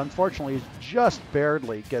here, but unfortunately just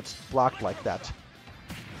barely gets blocked like that.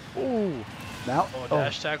 Ooh. Now,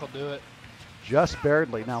 dash tackle, do it. Just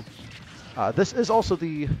barely. Now, this is also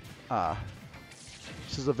the,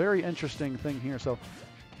 this is a very interesting thing here. So,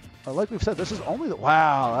 like we've said, this is only the,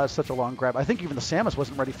 wow, that's such a long grab. I think even the Samus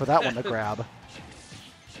wasn't ready for that one to grab.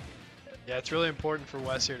 Yeah, it's really important for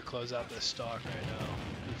Wes here to close out this stock right now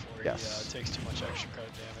before he takes too much extra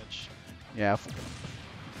credit damage. Yeah,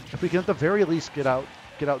 if we can at the very least get out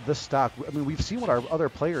this stock. I mean, we've seen what our other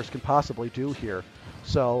players can possibly do here.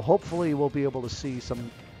 So hopefully we'll be able to see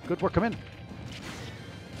some good work come in.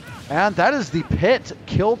 And that is the pit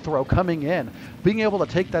kill throw coming in, being able to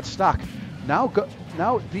take that stock. Now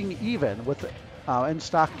being even with in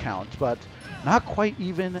stock count, but not quite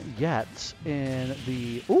even yet in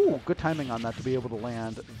the... Ooh, good timing on that to be able to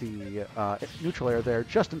land the neutral air there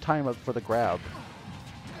just in time for the grab.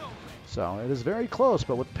 So it is very close,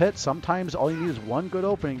 but with pit, sometimes all you need is one good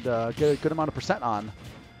opening to get a good amount of percent on.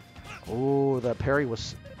 Ooh, the parry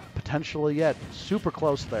was potentially yet super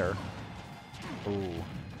close there. Ooh.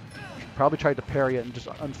 Probably tried to parry it and just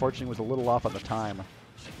unfortunately was a little off on the time.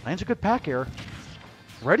 Lands a good back air.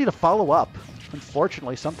 Ready to follow up.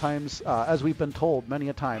 Unfortunately, sometimes, as we've been told many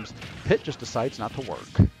a times, Pit just decides not to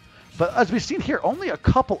work. But as we've seen here, only a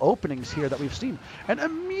couple openings here that we've seen. And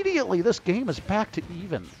immediately this game is back to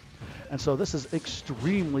even. And so this is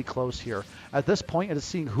extremely close here. At this point, it is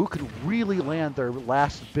seeing who can really land their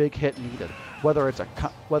last big hit needed. Whether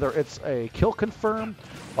it's a kill confirm,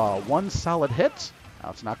 one solid hit. Now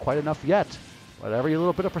it's not quite enough yet. But every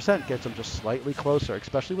little bit of percent gets them just slightly closer,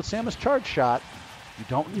 especially with Samus' charge shot. You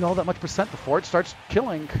don't know that much percent before it starts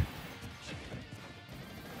killing.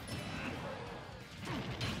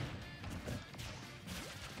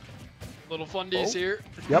 Little fundies here.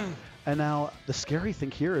 Yep. And now the scary thing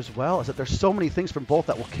here as well is that there's so many things from both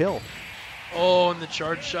that will kill. Oh, and the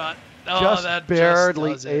charge shot. Oh, just that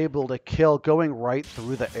barely just able to kill, going right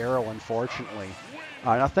through the arrow, unfortunately.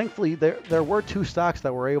 Now, thankfully, there were two stocks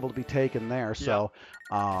that were able to be taken there, so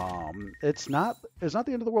it's not the end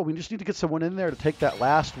of the world. We just need to get someone in there to take that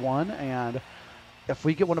last one, and if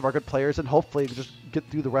we get one of our good players, and hopefully just get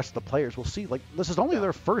through the rest of the players, we'll see. Like, this is only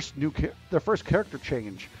their first character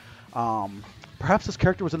change. Perhaps this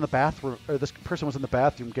character was in the bathroom, or this person was in the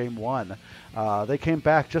bathroom game one. They came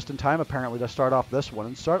back just in time, apparently, to start off this one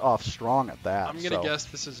and start off strong at that. I'm going to guess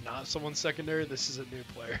this is not someone secondary. This is a new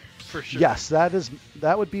player, for sure. Yes,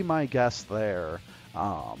 that would be my guess there.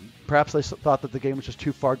 Perhaps they thought that the game was just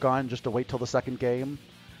too far gone just to wait till the second game.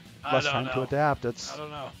 Less time to adapt. I don't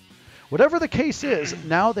know. Whatever the case is,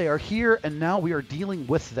 now they are here, and now we are dealing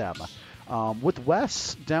with them. With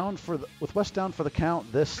Wes down for the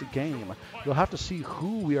count this game, you'll have to see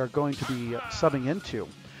who we are going to be subbing into.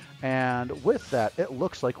 And with that, it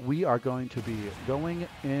looks like we are going to be going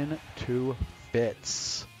into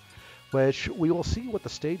Fitz, which we will see with the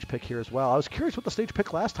stage pick here as well. I was curious what the stage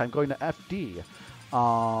pick last time, going to FD.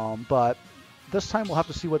 But this time we'll have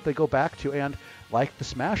to see what they go back to. And like the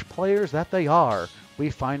Smash players that they are, we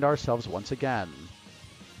find ourselves once again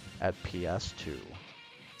at PS2.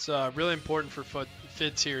 It's really important for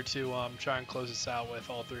Fitz here to try and close this out with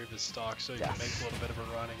all three of his stocks so he can make a little bit of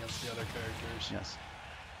a run against the other characters. Yes.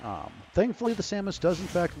 Thankfully, the Samus does in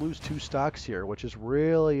fact lose 2 stocks here, which is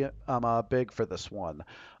really big for this one.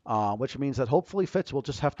 Which means that hopefully Fitz will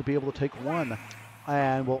just have to be able to take 1,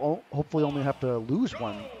 and we'll hopefully only have to lose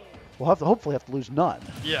 1. We'll hopefully have to lose none.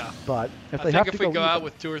 Yeah. But if I think if we go out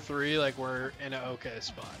with 2 or 3, like, we're in an okay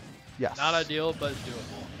spot. Yes. Not ideal, but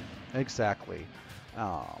doable. Exactly.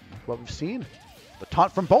 What we've seen, the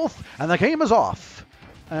taunt from both, and the game is off.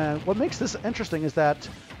 And what makes this interesting is that,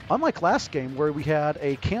 unlike last game where we had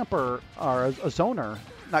a camper or a zoner,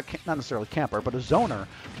 not necessarily camper, but a zoner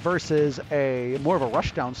versus a more of a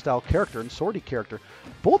rushdown style character and sortie character,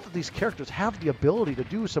 both of these characters have the ability to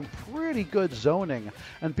do some pretty good zoning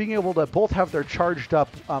and being able to both have their charged up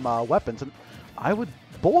weapons. And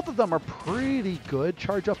both of them are pretty good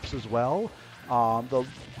charge ups as well.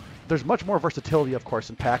 There's much more versatility, of course,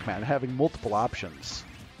 in Pac-Man, having multiple options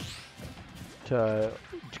to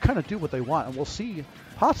kind of do what they want. And we'll see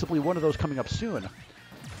possibly one of those coming up soon.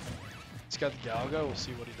 He's got the Galgo. We'll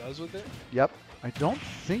see what he does with it. Yep. I don't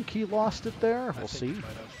think he lost it there. We'll see.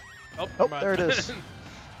 Oh, there it is.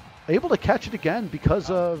 Able to catch it again because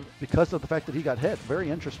of the fact that he got hit. Very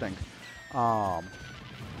interesting.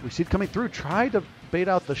 We see it coming through. Tried to bait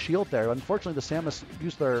out the shield there. Unfortunately, the Samus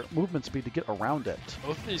used their movement speed to get around it.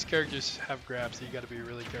 Both of these characters have grabs, so you got to be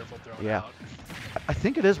really careful throwing out. I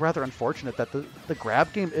think it is rather unfortunate that the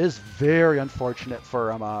grab game is very unfortunate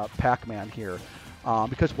for Pac-Man here.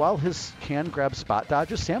 Because while his can grab spot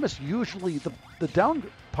dodges, Samus usually, the down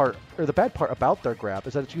part, or the bad part about their grab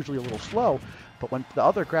is that it's usually a little slow, but when the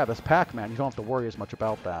other grab is Pac-Man, you don't have to worry as much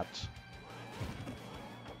about that.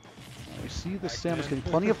 We see the Samus getting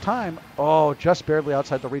plenty of time. Oh, just barely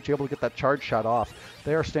outside the reach, able to get that charge shot off.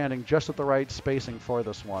 They are standing just at the right spacing for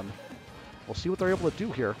this one. We'll see what they're able to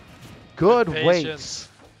do here. Good weights.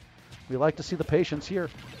 We like to see the patience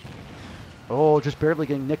here. Oh, just barely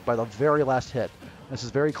getting nicked by the very last hit. This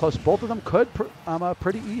is very close. Both of them could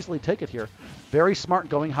pretty easily take it here. Very smart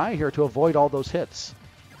going high here to avoid all those hits.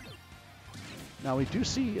 Now we do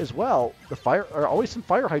see as well, always some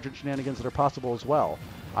fire hydrant shenanigans that are possible as well.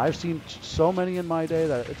 I've seen so many in my day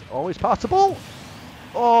that it's always possible.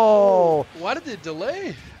 Oh! Why did it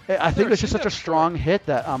delay? I think it's just such a strong hit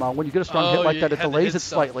that when you get a strong hit like that, it delays it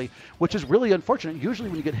slightly, which is really unfortunate. Usually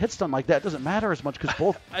when you get hit stun like that, it doesn't matter as much because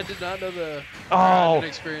both... I did not know the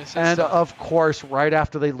experience. And of course, right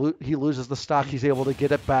after he loses the stock, he's able to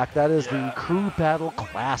get it back. That is the crew battle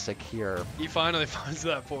classic here. He finally finds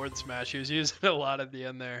that forward smash. He was using it a lot at the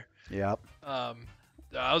end there. Yep. I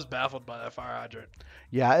was baffled by that fire hydrant.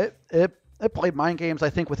 Yeah, it played mind games, I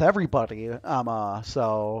think, with everybody.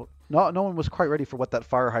 So... No one was quite ready for what that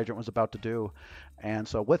fire hydrant was about to do. And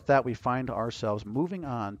so with that, we find ourselves moving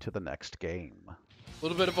on to the next game. A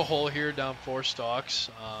little bit of a hole here, down 4 stocks,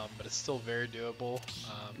 but it's still very doable.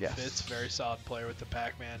 Yes. Fitz, very solid player with the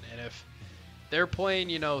Pac-Man. And if they're playing,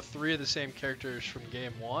 3 of the same characters from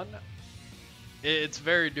game 1, it's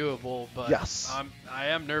very doable. But yes. I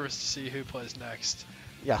am nervous to see who plays next.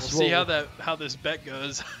 Yes, we'll see how this bet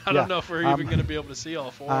goes. I don't know if we're even going to be able to see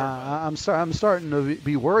all 4. I'm starting to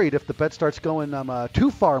be worried if the bet starts going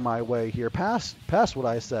too far my way here, past what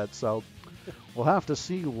I said. So we'll have to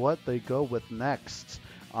see what they go with next.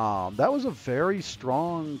 That was a very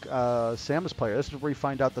strong Samus player. This is where you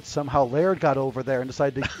find out that somehow Laird got over there and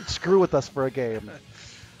decided to screw with us for a game.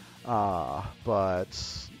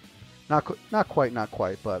 But not quite.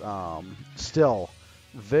 But still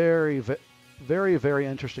very, very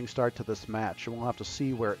interesting start to this match, and we'll have to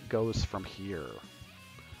see where it goes from here.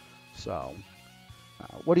 So,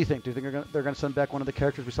 what do you think? Do you think they're going to send back one of the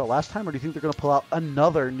characters we saw last time, or do you think they're going to pull out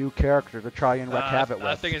another new character to try and wreak havoc with?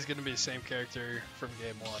 I think it's going to be the same character from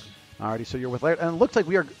game 1. Alrighty, so you're with Laird, and it looks like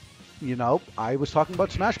we are. I was talking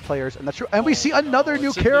about Smash players, and that's true. And we see another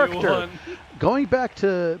new character going back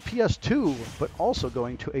to PS2, but also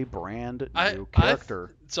going to a brand new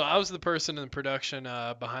character. So I was the person in the production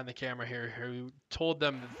behind the camera here who told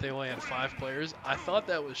them that they only had 5 players. I thought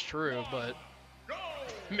that was true, but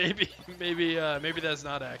maybe that's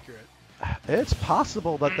not accurate. It's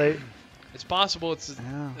possible that they. It's possible it's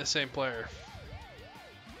the same player.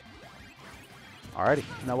 Alrighty,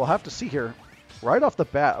 now we'll have to see here. Right off the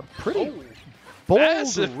bat, a pretty bold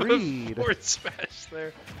read. Forward smash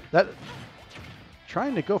there.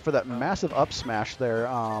 Trying to go for that massive up smash there.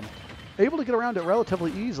 Able to get around it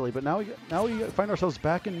relatively easily, but now we find ourselves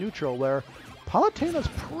back in neutral where Palutena's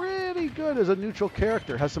pretty good as a neutral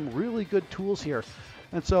character. Has some really good tools here.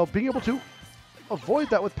 And so being able to avoid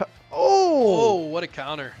that with... Oh, what a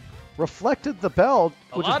counter. Reflected the bell,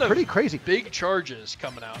 which is pretty crazy. Big charges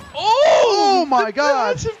coming out. Oh my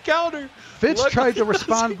God! Massive counter. Fitz tried to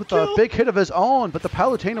respond with a big hit of his own, but the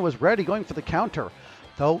Palutena was ready, going for the counter.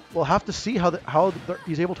 Though we'll have to see how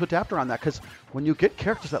he's able to adapt around that, because when you get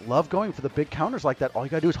characters that love going for the big counters like that, all you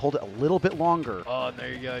gotta do is hold it a little bit longer. Oh, and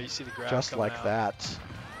there you go. You see the grab just coming like out. that.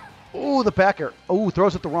 Oh, the back air. Oh,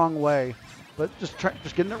 throws it the wrong way, but just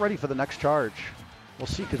getting it ready for the next charge. We'll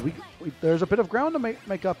see, because there's a bit of ground to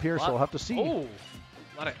make up here, so we'll have to see. Oh,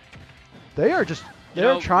 they're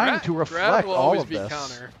trying to reflect all of this.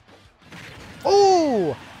 Counter.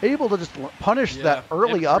 Oh, able to just punish that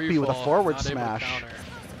early uppie with a forward smash.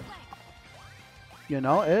 It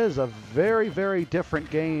is a very, very different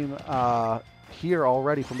game here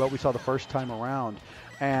already from what we saw the first time around,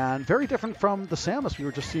 and very different from the Samus we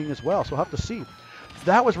were just seeing as well. So we'll have to see.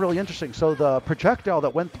 That was really interesting. So the projectile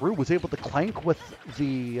that went through was able to clank with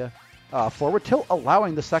the forward tilt,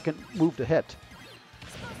 allowing the second move to hit.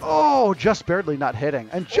 Oh, just barely not hitting,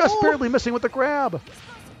 and just barely missing with the grab.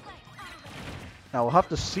 Now we'll have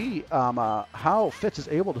to see how Fitz is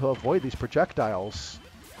able to avoid these projectiles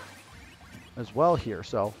as well here.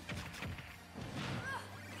 So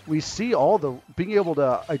we see all the being able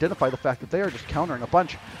to identify the fact that they are just countering a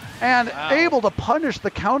bunch and able to punish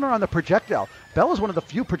the counter on the projectile. Bell is one of the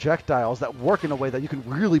few projectiles that work in a way that you can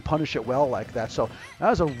really punish it well like that. So that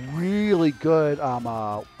was a really good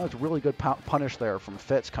punish there from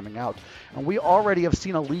Fitz coming out. And we already have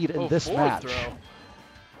seen a lead in this match. Throw.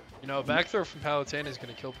 You know, back throw from Palutena is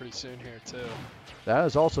going to kill pretty soon here, too. That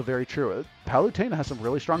is also very true. Palutena has some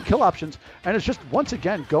really strong kill options, and it's just, once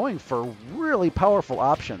again, going for really powerful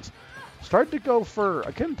options. Started to go for,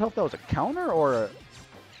 I couldn't tell if that was a counter or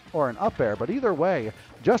an up air, but either way,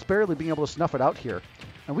 just barely being able to snuff it out here.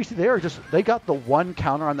 And we see they got the one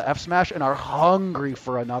counter on the F smash and are hungry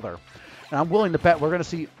for another. And I'm willing to bet we're going to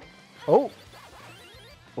see, really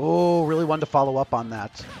wanted to follow up on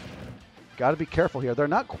that. Got to be careful here. They're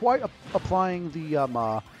not quite applying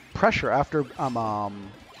the pressure after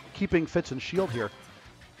keeping Fitz in shield here.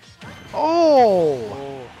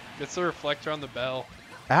 Gets the reflector on the bell.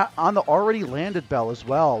 On the already landed bell as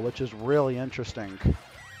well, which is really interesting.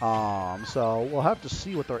 So we'll have to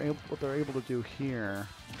see what they're able to do here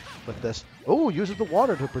with this. Uses the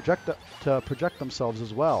water to project themselves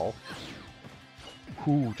as well.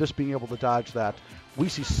 Just being able to dodge that. We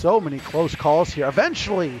see so many close calls here.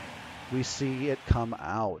 Eventually, we see it come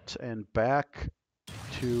out and back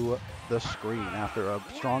to the screen after a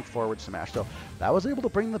strong forward smash. So that was able to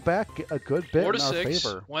bring the back a good bit in our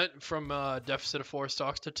favor. Went from deficit of 4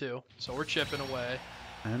 stocks to 2, so we're chipping away.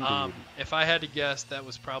 Indeed. If I had to guess, that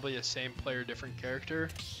was probably a same player, different character.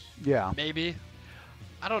 Yeah. Maybe.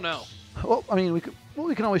 I don't know. Well, I mean,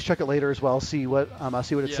 we can always check it later as well. See what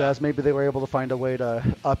it says. Maybe they were able to find a way to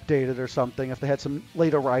update it or something if they had some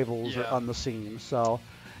late arrivals on the scene. So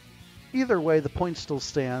either way, the point still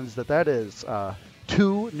stands that is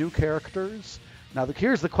 2 new characters. Now,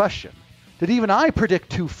 here's the question. Did even I predict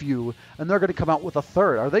too few, and they're going to come out with a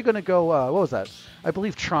third? Are they going to go, what was that? I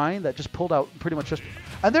believe Trine, that just pulled out pretty much just...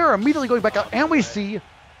 And they're immediately going back out, and we see,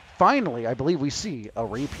 finally, I believe we see a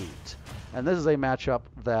repeat. And this is a matchup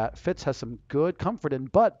that Fitz has some good comfort in,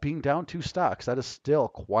 but being down 2 stocks, that is still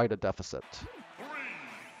quite a deficit.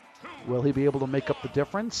 Will he be able to make up the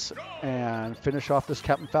difference and finish off this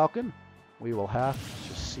Captain Falcon? We will have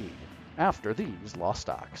to see after these lost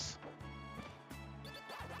stocks.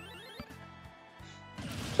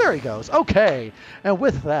 There he goes. Okay. And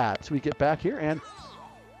with that, we get back here and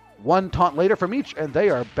 1 taunt later from each, and they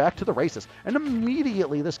are back to the races. And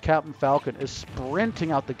immediately this Captain Falcon is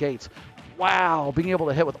sprinting out the gates. Wow, being able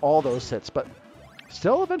to hit with all those hits, but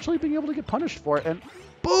still eventually being able to get punished for it. And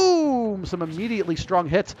boom, some immediately strong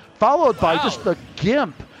hits, followed by just the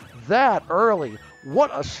Gimp that early. What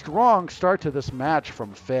a strong start to this match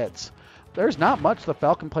from Fitz. There's not much the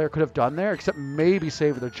Falcon player could have done there, except maybe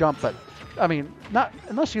save the jump, but I mean, not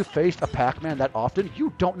unless you faced a Pac-Man that often,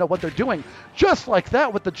 you don't know what they're doing. Just like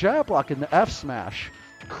that with the jab block and the F smash.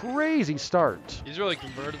 Crazy start. He's really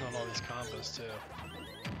converted on all these combos too.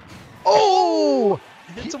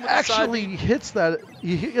 He actually hits that.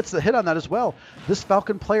 He gets the hit on that as well. This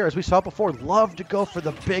Falcon player, as we saw before, loved to go for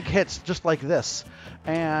the big hits just like this.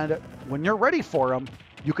 And when you're ready for them,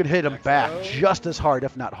 you can hit him back just as hard,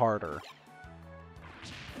 if not harder.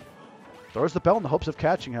 Throws the bell in the hopes of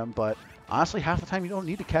catching him, but honestly, half the time you don't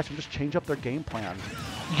need to catch him. Just change up their game plan.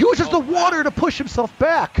 Uses the water to push himself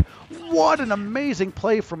back. What an amazing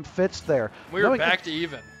play from Fitz there. We were back to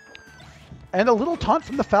even. And a little taunt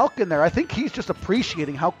from the Falcon there. I think he's just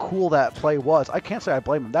appreciating how cool that play was. I can't say I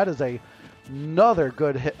blame him. That is another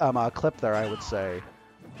good hit, clip there, I would say.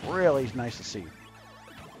 Really nice to see.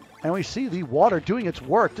 And we see the water doing its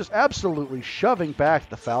work, just absolutely shoving back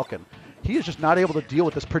the Falcon. He is just not able to deal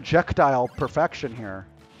with this projectile perfection here.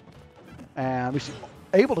 And we see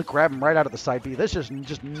able to grab him right out of the side B. This is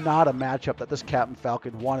just not a matchup that this Captain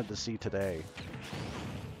Falcon wanted to see today.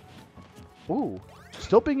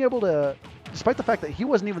 Still being able to, despite the fact that he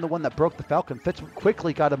wasn't even the one that broke the Falcon, Fitz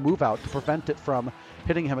quickly got a move out to prevent it from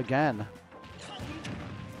hitting him again.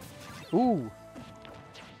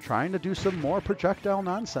 Trying to do some more projectile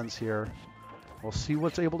nonsense here. We'll see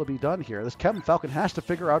what's able to be done here. This Captain Falcon has to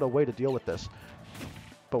figure out a way to deal with this.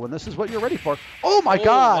 But when this is what you're ready for... Oh my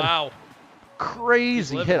god! Wow.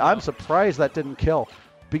 Crazy hit. I'm surprised that didn't kill.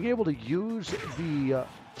 Being able to use the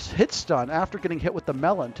hit stun after getting hit with the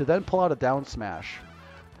melon to then pull out a down smash.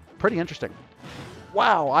 Pretty interesting.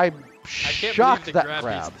 Wow, I'm shocked that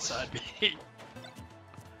grab.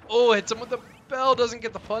 Hits him with the bell doesn't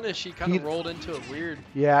get the punish. He kind of rolled into it weird.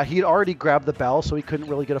 Yeah, he'd already grabbed the bell, so he couldn't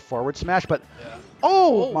really get a forward smash. But, Yeah.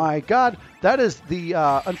 oh my God, that is the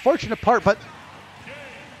unfortunate part. But,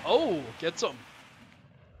 Oh, gets him.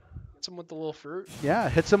 Gets him with the little fruit. yeah,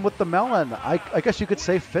 hits him with the melon. I guess you could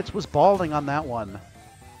say Fitz was balling on that one.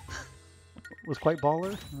 Was quite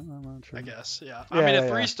baller? I'm not sure. I guess, yeah. Yeah, I mean, yeah, a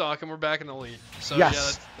yeah. 3-stock and we're back in the lead. So,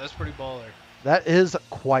 Yes. yeah, that's pretty baller. That is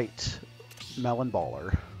quite melon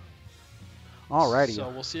baller. Alrighty. So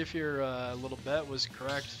we'll see if your little bet was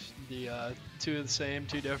correct. The 2 the same,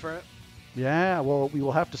 2 different. Yeah, well, we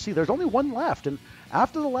will have to see. There's only one left, and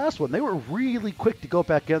after the last one, they were really quick to go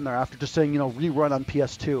back in there after just saying, rerun on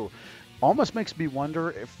PS2. Almost makes me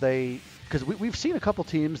wonder if they, because we've seen a couple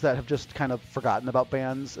teams that have just kind of forgotten about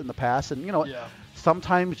bans in the past, and Yeah.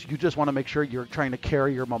 sometimes you just want to make sure you're trying to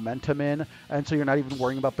carry your momentum in, and so you're not even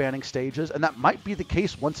worrying about banning stages, and that might be the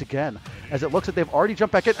case once again, as it looks like they've already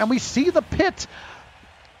jumped back in, and we see the pit.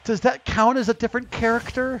 Does that count as a different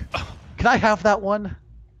character? Can I have that one?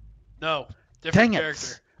 No. Dang Different it.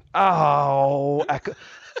 character. Oh,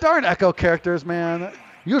 darn Echo characters, man.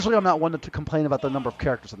 Usually I'm not one to complain about the number of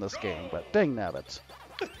characters in this game, but dang nabbit.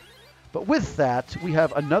 But with that, we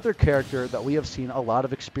have another character that we have seen a lot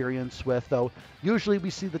of experience with, though usually we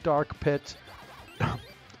see the Dark Pit.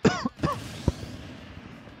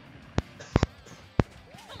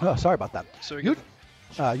 Oh, sorry about that. So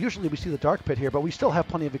Usually we see the Dark Pit here, but we still have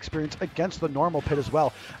plenty of experience against the normal pit as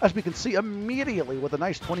well, as we can see immediately with a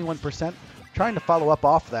nice 21%, trying to follow up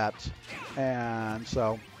off that. And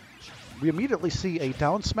so we immediately see a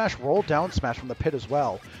down smash, roll down smash from the pit as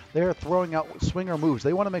well. They're throwing out swinger moves.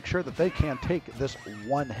 They want to make sure that they can take this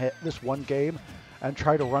one game, and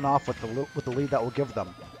try to run off with the lead that will give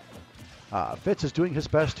them. Fitz is doing his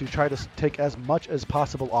best to try to take as much as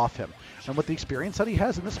possible off him. And with the experience that he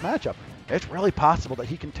has in this matchup, it's really possible that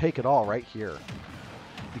he can take it all right here.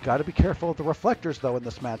 You got to be careful of the reflectors, though, in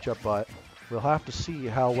this matchup, but we'll have to see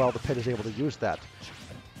how well the pit is able to use that.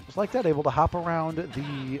 Just like that, able to hop around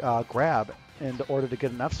the grab in order to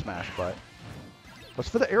get an F smash, but what's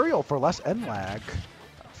for the aerial for less N lag?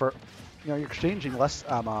 For you're exchanging less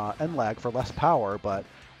N lag for less power, but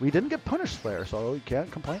we didn't get punished there, so you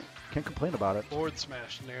can't complain. Can't complain about it. Forward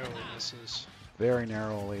smash narrowly misses. Very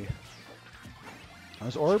narrowly.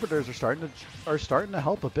 Those orbiters are starting to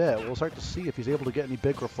help a bit. We'll start to see if he's able to get any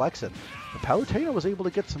big reflex in. The Palutena was able to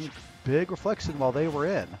get some big reflex in while they were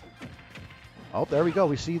in. Oh, there we go.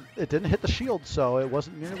 We see it didn't hit the shield, so it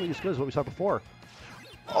wasn't nearly as good as what we saw before.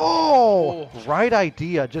 Oh, right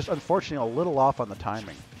idea. Just unfortunately a little off on the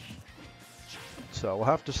timing. So we'll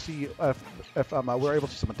have to see if we're able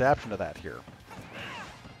to see some adaptation to that here.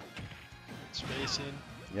 Spacing.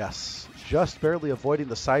 Yes, just barely avoiding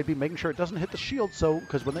the side B, making sure it doesn't hit the shield, so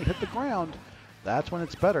because when they hit the ground, that's when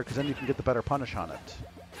it's better, because then you can get the better punish on it.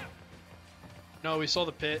 No, we saw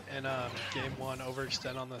the pit in game 1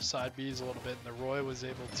 overextend on the side Bs a little bit, and the Roy was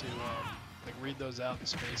able to read those out and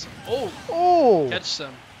space them. Oh! Catch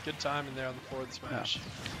some. Good time in there on the forward smash. Yeah.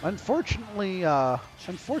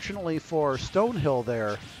 Unfortunately for Stonehill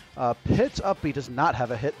there, Pit's up B does not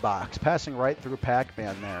have a hitbox, passing right through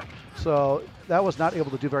Pac-Man there. So that was not able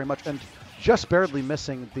to do very much, and just barely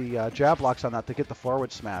missing the jab blocks on that to get the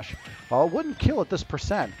forward smash. While it wouldn't kill at this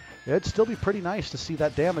percent, it'd still be pretty nice to see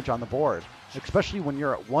that damage on the board, especially when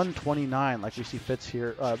you're at 129 like we see Fitz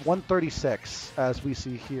here, 136 as we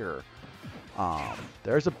see here.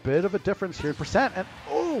 There's a bit of a difference here in percent, and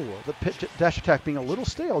the pit dash attack being a little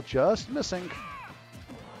stale, just missing.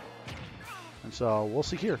 And so we'll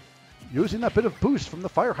see here, using that bit of boost from the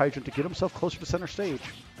fire hydrant to get himself closer to center stage.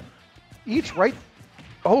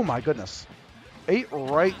 Oh my goodness, ate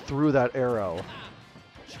right through that arrow.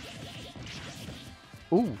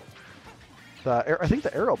 Ooh, I think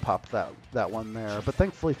the arrow popped that one there, but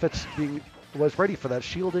thankfully Fitz was ready for that,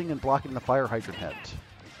 shielding and blocking the fire hydrant hit.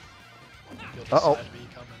 Uh-oh. Side B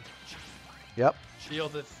coming. Yep.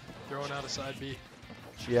 Field it, throwing out a side B.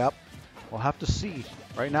 Yep. We'll have to see.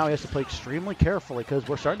 Right now he has to play extremely carefully because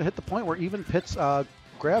we're starting to hit the point where even Pit's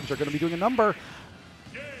grabs are going to be doing a number.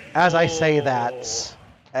 As I say that.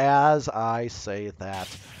 And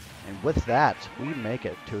with that, we make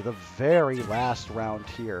it to the very last round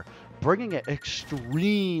here, bringing it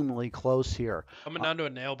extremely close here. Coming down to a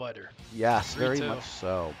nail biter. Yes, 3-2. very much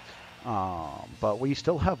so. But we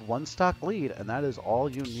still have one stock lead, and that is all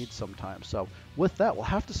you need sometimes. So with that, we'll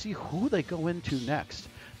have to see who they go into next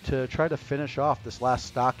to try to finish off this last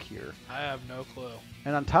stock here. I have no clue.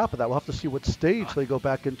 And on top of that, we'll have to see what stage they go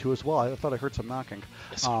back into as well. I thought I heard some knocking.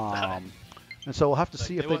 And so we'll have to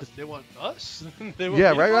see if they want us.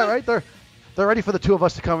 Yeah, right there. They're ready for the two of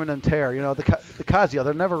us to come in and tear. You know, the Kazuya,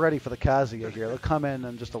 they're never ready for the Kazuya here. They'll come in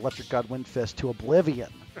and just Electric God Wind Fist to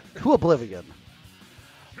oblivion. To oblivion.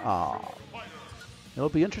 It'll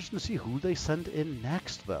be interesting to see who they send in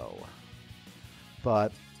next, though.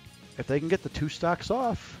 But if they can get the 2 stocks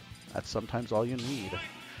off, that's sometimes all you need.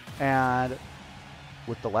 And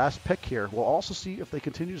with the last pick here, we'll also see if they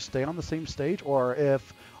continue to stay on the same stage or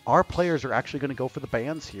if our players are actually going to go for the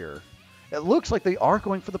bans here. It looks like they are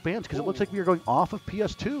going for the bans because it looks like we are going off of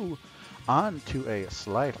PS2 onto a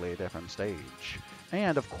slightly different stage.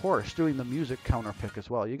 And, of course, doing the music counter pick as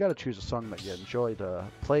well. You got to choose a song that you enjoy to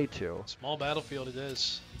play to. Small battlefield it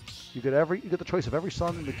is. You get the choice of every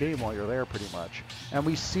song in the game while you're there, pretty much. And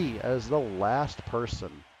we see, as the last person,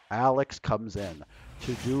 Alex comes in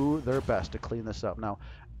to do their best to clean this up. Now,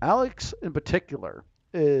 Alex, in particular,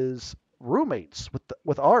 is roommates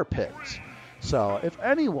with our picks. So, if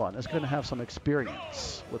anyone is going to have some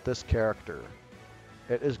experience with this character,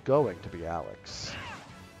 it is going to be Alex.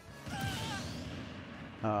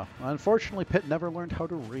 Unfortunately, Pitt never learned how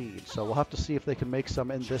to read, so we'll have to see if they can make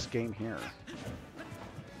some in this game here.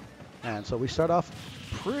 And so we start off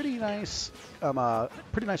pretty nice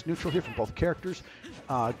neutral here from both characters,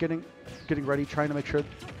 getting ready, trying to make sure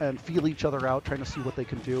and feel each other out, trying to see what they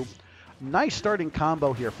can do. Nice starting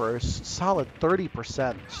combo here for a solid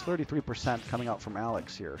 30%, 33% coming out from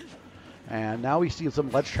Alex here. And now we see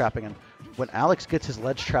some ledge trapping, and when Alex gets his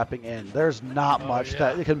ledge trapping in, there's not much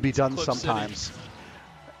that can be done sometimes. City.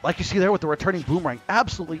 Like you see there with the returning boomerang,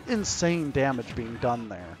 absolutely insane damage being done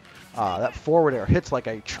there. That forward air hits like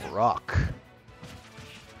a truck.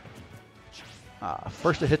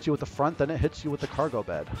 First it hits you with the front, then it hits you with the cargo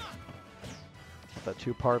bed. With a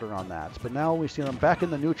 2-parter on that. But now we see them back in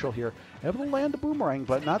the neutral here, able to land a boomerang,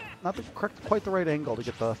 but not quite the right angle to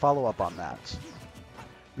get the follow-up on that.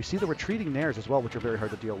 We see the retreating nairs as well, which are very hard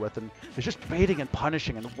to deal with, and it's just baiting and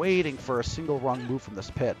punishing and waiting for a single wrong move from this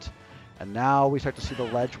Pit. And now we start to see the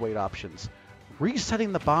ledge weight options.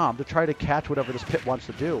 Resetting the bomb to try to catch whatever this Pit wants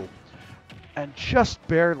to do. And just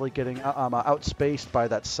barely getting outspaced by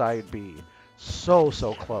that side B. So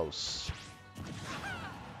close.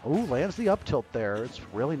 Ooh, lands the up tilt there. It's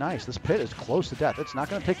really nice. This Pit is close to death. It's not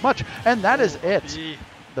going to take much. And that is it.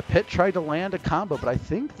 The Pit tried to land a combo, but I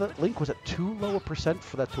think that Link was at too low a percent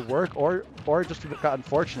for that to work, or just got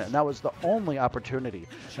unfortunate. And that was the only opportunity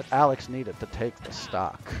that Alex needed to take the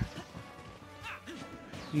stock.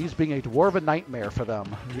 He's being a dwarven nightmare for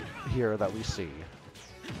them here that we see.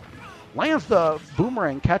 Lands the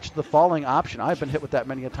boomerang, catch the falling option. I've been hit with that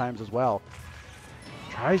many a times as well.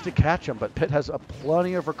 Tries to catch him, but Pit has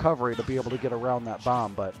plenty of recovery to be able to get around that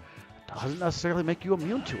bomb, but doesn't necessarily make you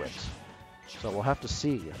immune to it. So we'll have to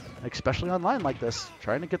see. Especially online like this,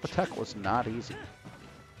 trying to get the tech was not easy.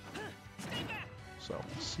 So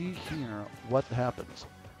we'll see here what happens.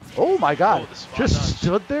 Oh my god, just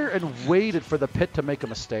stood there and waited for the Pit to make a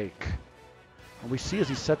mistake. And we see as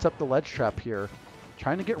he sets up the ledge trap here,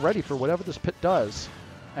 trying to get ready for whatever this Pit does,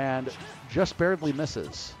 and just barely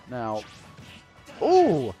misses. Now,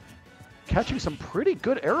 oh, catching some pretty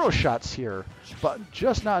good arrow shots here, but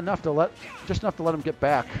just not enough to let him get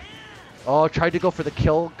back. Oh, tried to go for the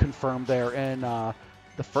kill confirmed there in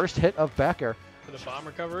the first hit of back air. For the bomb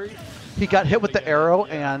recovery? He got hit with the arrow,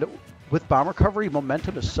 and with bomb recovery,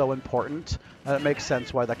 momentum is so important that it makes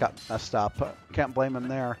sense why that got messed up. Can't blame him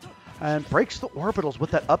there. And breaks the orbitals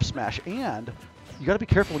with that up smash, and you got to be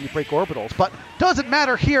careful when you break orbitals, but doesn't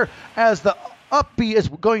matter here as the up B is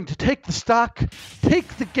going to take the stock, take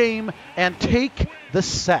the game, and take the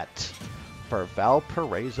set for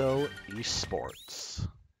Valparaiso Esports.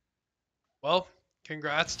 Well,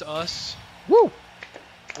 congrats to us. Woo!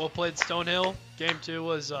 Well played, Stonehill. Game 2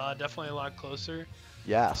 was definitely a lot closer.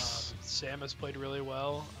 Yes. Sam has played really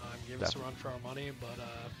well. Gave us a run for our money, but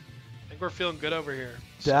I think we're feeling good over here.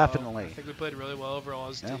 Definitely. So I think we played really well overall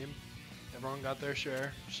as a team. Everyone got their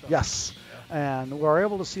share. So, yes. Yeah. And we're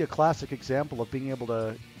able to see a classic example of being able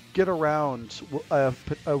to get around a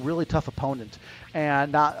really tough opponent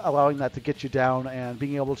and not allowing that to get you down and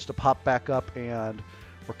being able just to pop back up and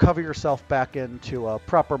recover yourself back into a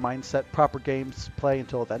proper mindset, proper games play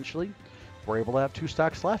until eventually we're able to have 2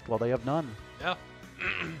 stocks left while they have none. Yeah.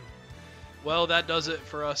 Well, that does it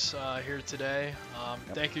for us here today.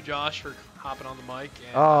 Thank you, Josh, for hopping on the mic.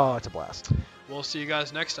 And, it's a blast. We'll see you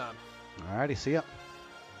guys next time. Alrighty, see ya.